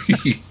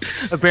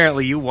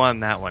 Apparently, you won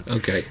that one.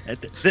 Okay.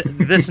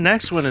 This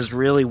next one is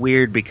really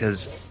weird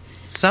because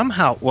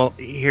somehow, well,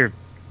 here,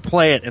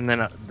 play it, and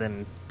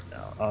then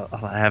I'll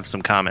have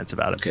some comments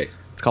about it. Okay.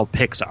 It's called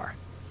Pixar.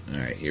 All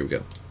right, here we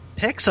go.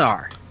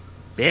 Pixar,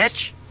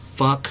 bitch.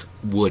 Fuck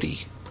Woody.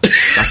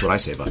 That's what I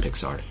say about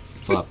Pixar.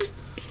 Fuck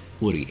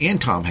Woody and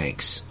Tom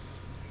Hanks.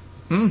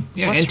 Yeah, and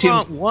What's Tim.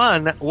 wrong?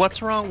 One,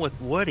 what's wrong with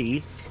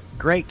Woody?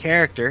 Great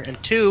character.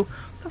 And two,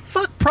 the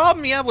fuck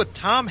problem you have with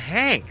Tom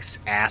Hanks,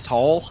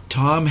 asshole?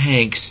 Tom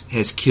Hanks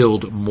has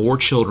killed more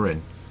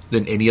children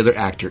than any other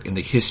actor in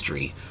the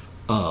history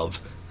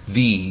of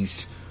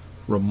these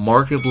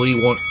remarkably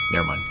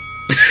Never mind.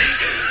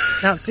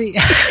 Now, see,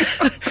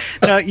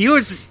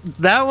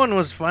 that one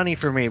was funny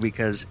for me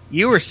because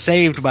you were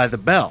saved by the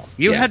bell.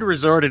 You had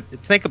resorted.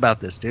 Think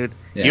about this, dude.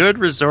 Yeah. You had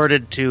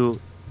resorted to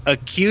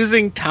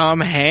accusing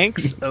Tom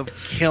Hanks of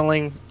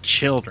killing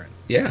children.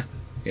 Yeah.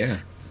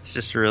 It's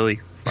just really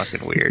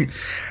fucking weird.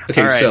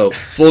 Okay, All right. so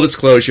full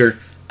disclosure,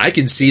 I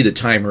can see the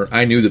timer.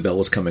 I knew the bell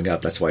was coming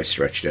up. That's why I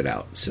stretched it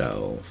out.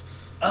 So,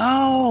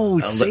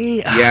 see,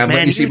 yeah, I'm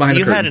letting you see behind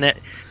the curtain.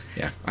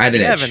 Yeah, I had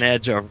an you edge. have an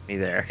edge over me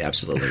there. Yeah,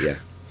 absolutely, yeah.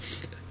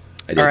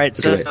 I did. All right,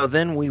 Go ahead. so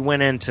then we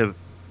went into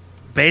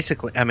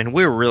basically. I mean,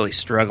 we were really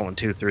struggling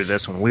through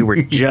this one. We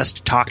were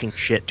just talking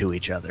shit to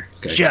each other,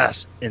 Okay.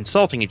 just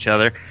insulting each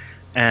other,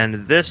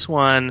 and this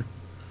one,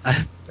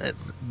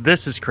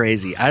 this is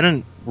crazy. I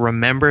didn't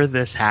remember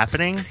this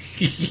happening,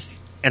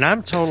 and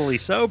I'm totally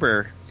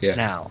sober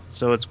now,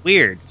 so it's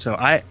weird. So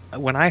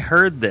when I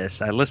heard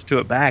this, I listened to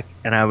it back,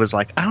 and I was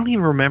like, I don't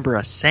even remember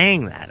us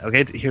saying that.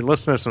 Okay, here,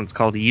 listen to this one. It's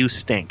called "You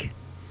Stink."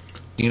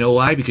 You know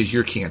why? Because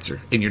you're cancer,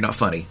 and you're not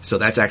funny. So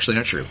that's actually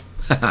not true.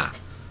 I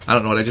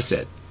don't know what I just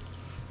said.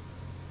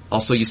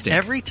 Also, you stink.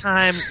 Every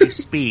time you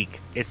speak,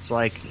 it's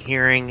like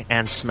hearing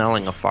and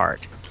smelling a fart.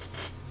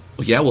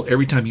 Yeah, well,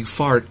 every time you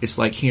fart, it's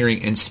like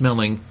hearing and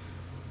smelling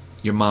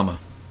your mama.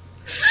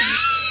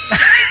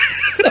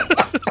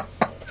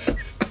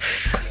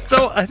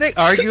 So I think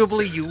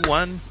arguably you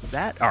won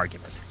that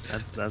argument.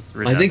 That's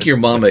I think your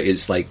mama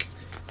is like...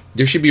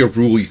 There should be a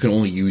rule you can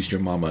only use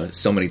your mama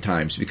so many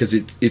times because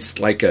it's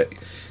like a...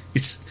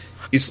 It's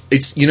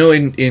you know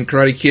in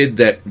Karate Kid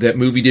that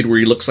movie did where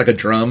he looks like a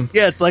drum?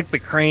 Yeah, it's like the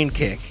crane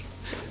kick.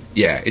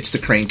 Yeah, it's the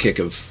crane kick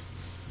of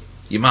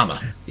your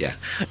mama. Yeah.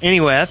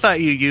 Anyway, I thought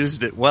you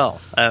used it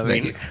well. I Thank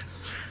mean, you.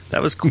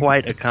 that was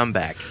quite a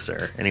comeback,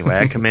 sir. Anyway,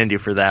 I commend you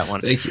for that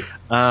one. Thank you.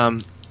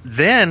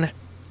 Then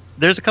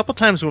there's a couple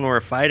times when we're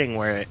fighting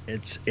where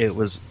it's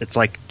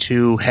like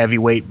two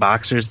heavyweight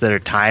boxers that are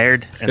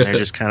tired and they're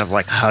just kind of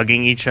like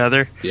hugging each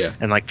other Yeah.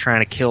 and like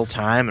trying to kill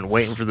time and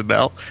waiting for the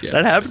bell. Yeah.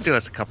 That happened to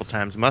us a couple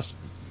times.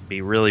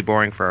 be really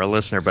boring for our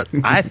listener, but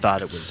I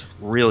thought it was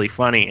really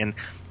funny. And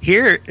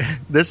here,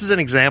 this is an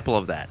example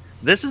of that.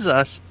 This is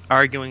us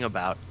arguing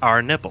about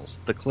our nipples.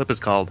 The clip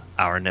is called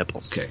Our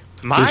Nipples. Okay.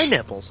 My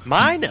nipples.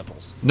 My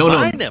nipples. No,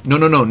 my no,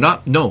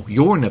 nipples. no,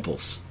 your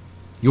nipples.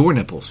 Your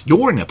nipples.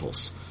 Your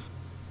nipples.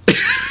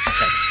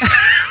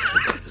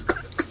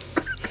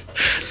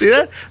 See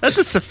that? That's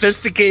a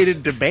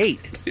sophisticated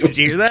debate. Did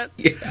you hear that?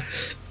 Yeah.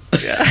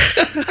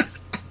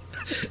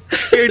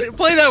 Here,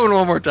 play that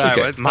one more time.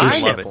 Okay. My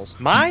Love nipples.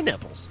 My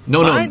nipples.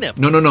 No, my no,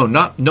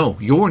 nipples. no,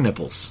 your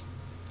nipples.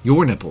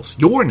 Your nipples.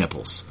 Your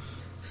nipples.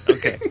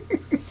 Okay.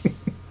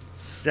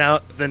 Now,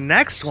 the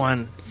next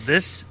one,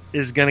 this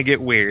is going to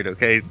get weird,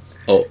 okay?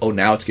 Oh,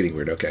 now it's getting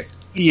weird, okay.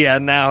 Yeah,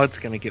 now it's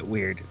going to get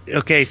weird.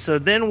 Okay, so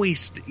then we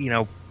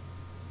start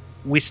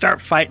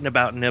fighting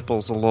about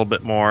nipples a little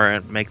bit more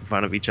and making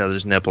fun of each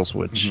other's nipples,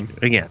 which,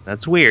 again,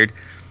 that's weird.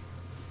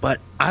 But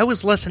I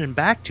was listening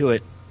back to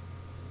it,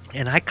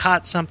 and I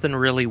caught something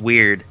really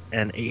weird.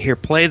 And here,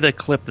 play the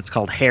clip that's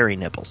called Hairy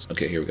Nipples.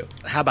 Okay, here we go.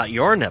 How about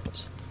your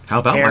nipples? How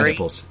about my Hairy?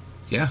 nipples?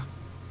 Yeah.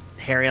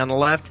 Hairy on the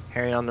left,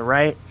 hairy on the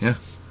right. Yeah.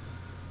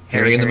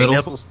 Hairy in the middle.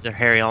 Nipples, they're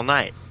hairy all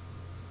night.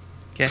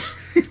 Okay.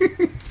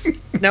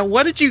 Now,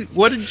 what did you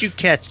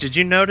catch? Did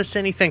you notice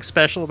anything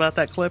special about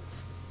that clip?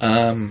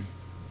 No.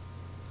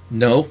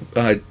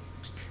 I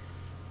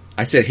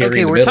said hairy in the middle.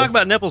 Okay, we're talking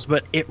about nipples,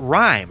 but it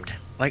rhymed.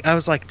 Like, I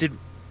was like,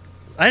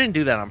 I didn't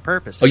do that on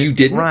purpose. Oh, you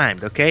didn't? It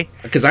rhymed, okay?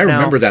 Because I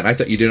remember that, and I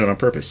thought you did it on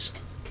purpose.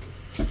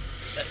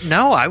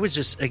 No, I was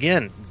just,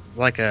 again,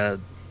 like a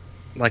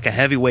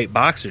heavyweight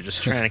boxer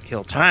just trying to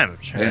kill time.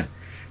 Yeah.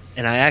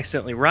 And I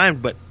accidentally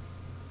rhymed, but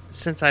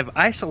since I've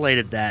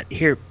isolated that,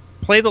 here,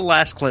 play the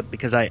last clip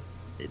because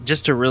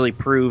just to really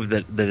prove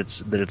that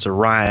it's a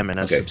rhyme and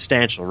a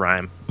substantial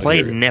rhyme.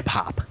 Play Nip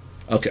Hop.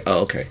 Okay.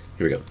 Oh, okay.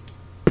 Here we go.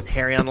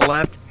 Hairy on the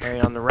left, hairy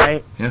on the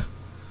right. Yeah.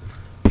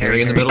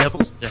 Hairy in the middle.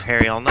 Nipples, they're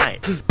hairy all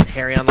night.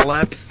 Hairy on the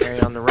left,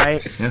 hairy on the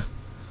right. Yeah.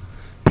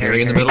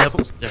 Hairy in the middle.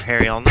 Nipples, they're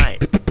hairy all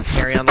night.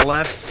 Hairy on the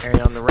left, hairy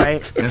on the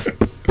right. Yeah.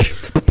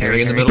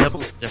 Hairy in the middle.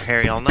 Nipples, they're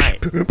hairy all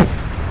night.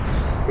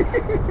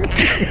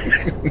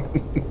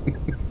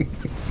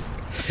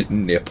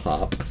 Nip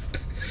hop.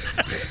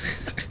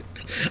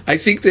 I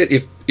think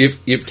that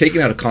if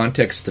taken out of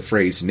context, the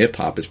phrase nip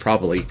hop is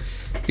probably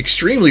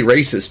extremely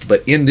racist,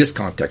 but in this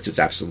context, it's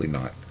absolutely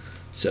not.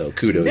 So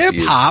kudos to you.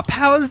 Nip hop?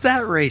 How is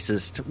that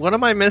racist? What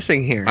am I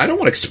missing here? I don't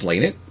want to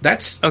explain it.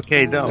 That's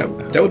okay. No,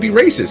 that would be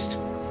racist.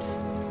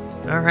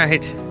 All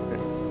right.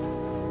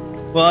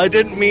 Well, I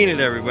didn't mean it,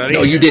 everybody.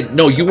 No, you didn't.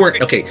 No, you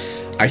weren't. Okay,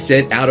 I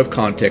said out of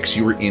context.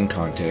 You were in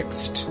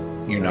context.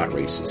 You're not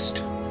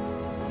racist.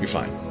 You're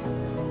fine.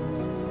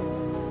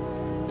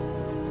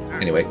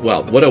 Anyway,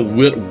 well,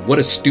 what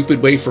a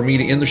stupid way for me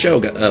to end the show,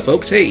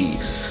 folks. Hey.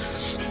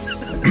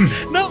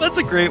 No, that's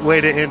a great way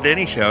to end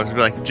any show. To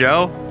be like,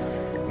 Joe,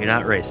 you're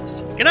not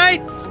racist. Good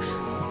night.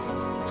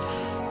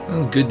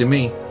 Sounds good to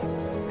me.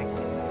 Makes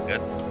me feel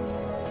good.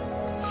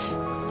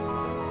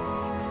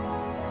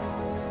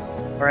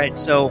 All right,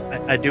 so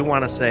I do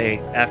want to say,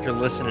 after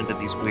listening to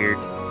these weird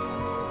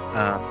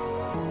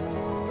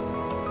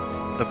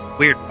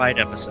fight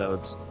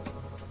episodes,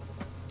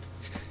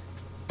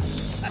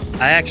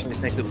 I actually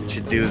think that we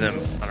should do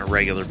them on a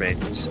regular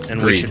basis,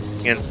 and we should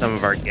bring in some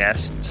of our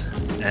guests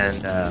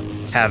and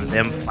have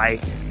them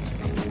fight.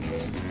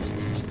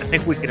 I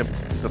think we could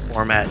improve the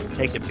format,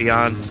 take it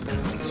beyond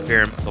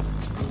experimental.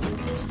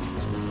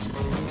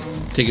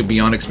 Take it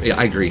beyond.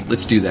 I agree.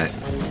 Let's do that.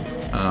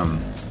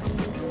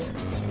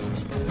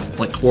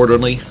 Like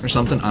quarterly or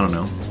something. I don't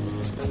know.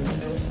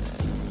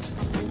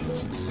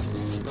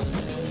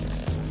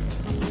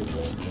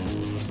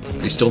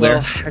 Are you still there?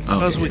 Well, I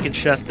suppose we can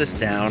shut this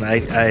down.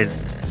 I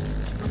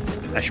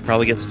should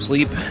probably get some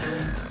sleep.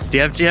 Do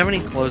you have any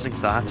closing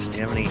thoughts? Do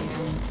you have any?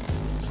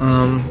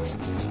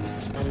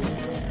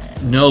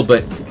 No,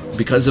 but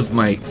because of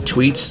my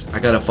tweets, I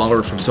got a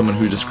follower from someone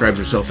who describes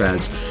herself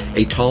as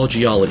a tall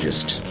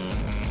geologist.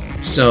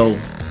 So,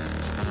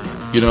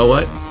 you know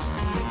what?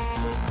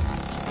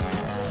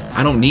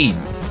 I don't need.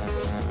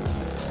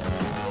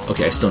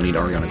 Okay, I still need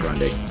Ariana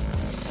Grande.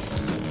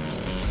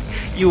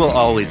 You will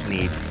always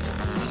need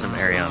some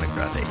Ariana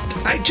Grande.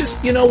 I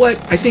just, you know what?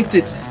 I think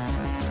that.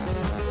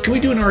 Can we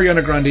do an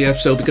Ariana Grande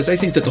episode? Because I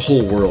think that the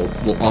whole world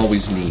will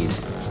always need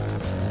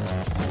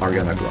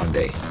Ariana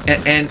Grande.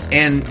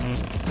 And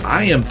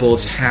I am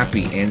both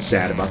happy and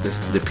sad about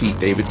the Pete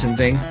Davidson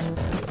thing.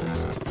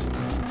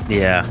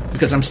 Yeah.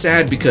 Because I'm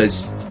sad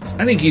because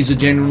I think he's a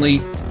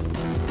genuinely...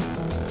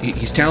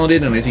 He's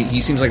talented, and I think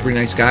he seems like a pretty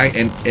nice guy.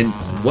 And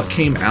what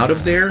came out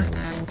of their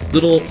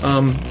little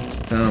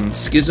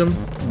schism,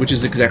 which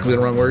is exactly the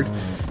wrong word,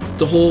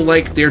 the whole,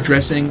 like, they're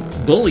addressing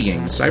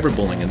bullying,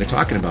 cyberbullying, and they're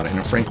talking about it in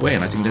a frank way,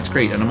 and I think that's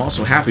great. And I'm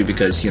also happy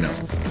because, you know,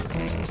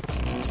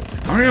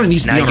 Ariana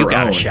needs to be on her own. Now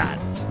you got a shot.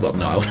 Well,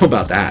 no, I don't know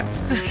about that.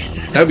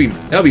 That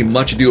would be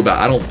much ado about.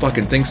 I don't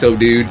fucking think so,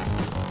 dude.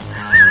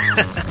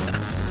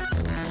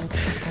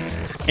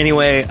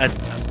 Anyway,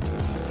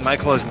 my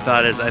closing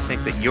thought is I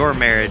think that your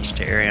marriage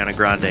to Ariana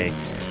Grande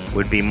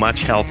would be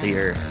much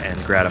healthier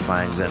and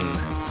gratifying than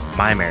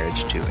my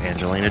marriage to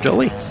Angelina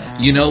Jolie.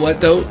 You know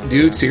what, though,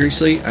 dude?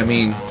 Seriously, I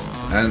mean,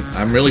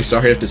 I'm really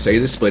sorry to have to say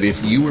this, but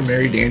if you were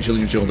married to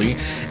Angelina Jolie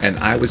and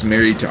I was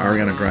married to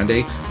Ariana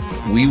Grande,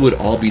 we would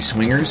all be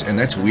swingers, and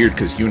that's weird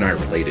because you and I are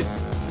related.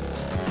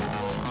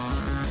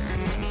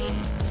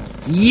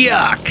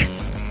 Yuck!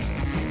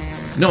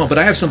 No, but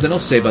I have something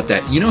else to say about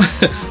that. You know,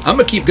 I'm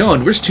gonna keep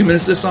going. There's 2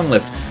 minutes of this song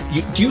left.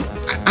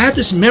 I have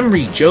this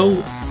memory,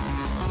 Joe,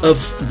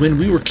 of when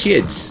we were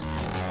kids,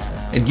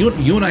 and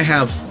you and I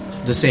have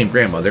the same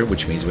grandmother,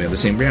 which means we have the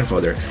same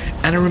grandfather.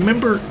 And I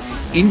remember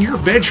in your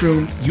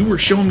bedroom, you were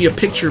showing me a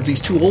picture of these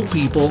 2 old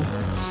people,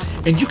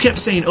 and you kept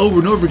saying over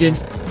and over again,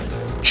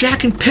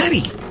 Jack and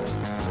Petty.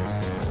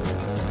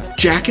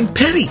 Jack and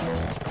Petty.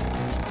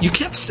 You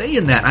kept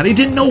saying that, and I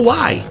didn't know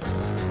why.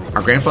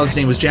 Our grandfather's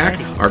name was Jack.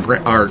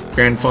 Our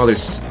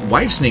grandfather's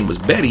wife's name was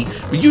Betty.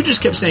 But you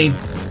just kept saying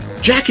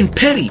Jack and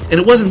Petty, and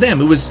it wasn't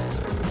them. It was,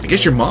 I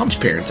guess, your mom's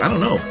parents. I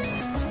don't know.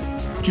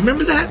 Do you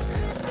remember that?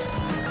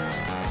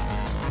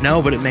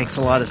 No, but it makes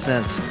a lot of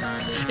sense.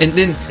 And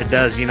then it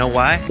does. You know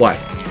why? Why?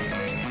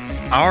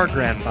 Our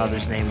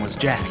grandfather's name was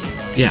Jack.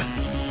 Yeah.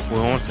 We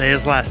won't say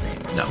his last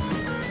name. No.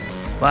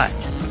 But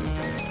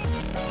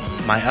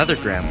my other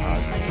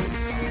grandpa's name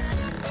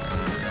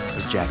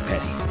was Jack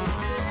Petty.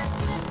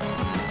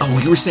 Oh,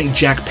 you were saying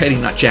Jack Petty,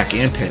 not Jack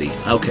and Petty.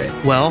 Okay.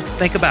 Well,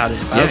 think about it.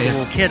 If I was a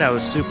little kid, I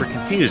was super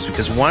confused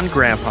because one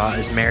grandpa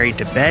is married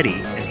to Betty,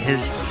 and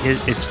his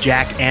it's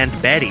Jack and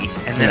Betty,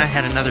 and then I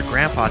had another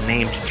grandpa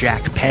named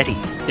Jack Petty.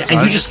 Yeah, so and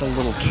I you was just a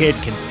little kid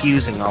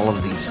confusing all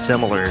of these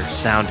similar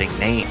sounding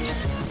names.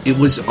 It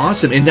was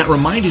awesome, and that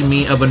reminded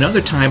me of another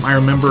time. I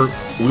remember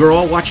we were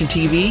all watching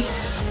TV,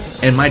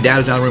 and my dad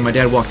was out of the room. My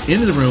dad walked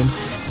into the room,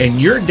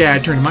 and your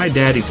dad turned to my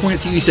dad. He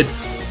pointed to you. He said,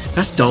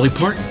 "That's Dolly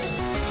Parton."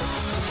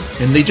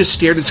 And they just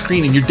stared at the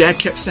screen, and your dad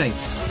kept saying,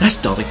 "That's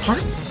Dolly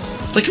Parton."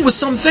 Like it was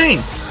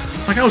something.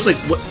 Like I was like,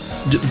 "What?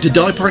 Did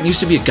Dolly Parton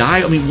used to be a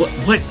guy? I mean,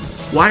 what?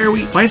 Why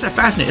is that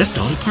fascinating? That's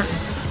Dolly Parton."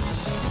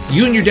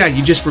 You and your dad,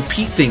 you just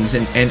repeat things,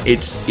 and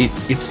it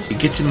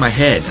gets in my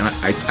head, and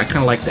I kind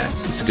of like that.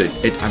 It's good.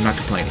 I'm not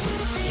complaining.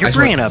 You're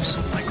bringing up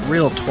some like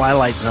real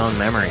Twilight Zone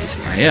memories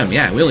here. I am.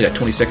 Yeah, we only got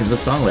 20 seconds of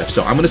song left,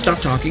 so I'm going to stop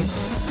talking.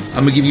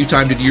 I'm going to give you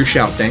time to do your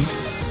shout thing,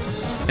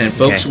 and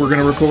folks, we're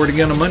going to record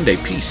again on Monday.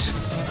 Peace.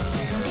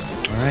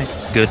 All right.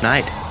 Good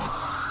night.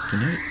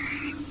 Good night.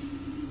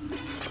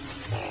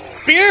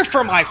 Beer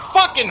for my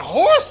fucking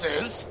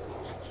horses?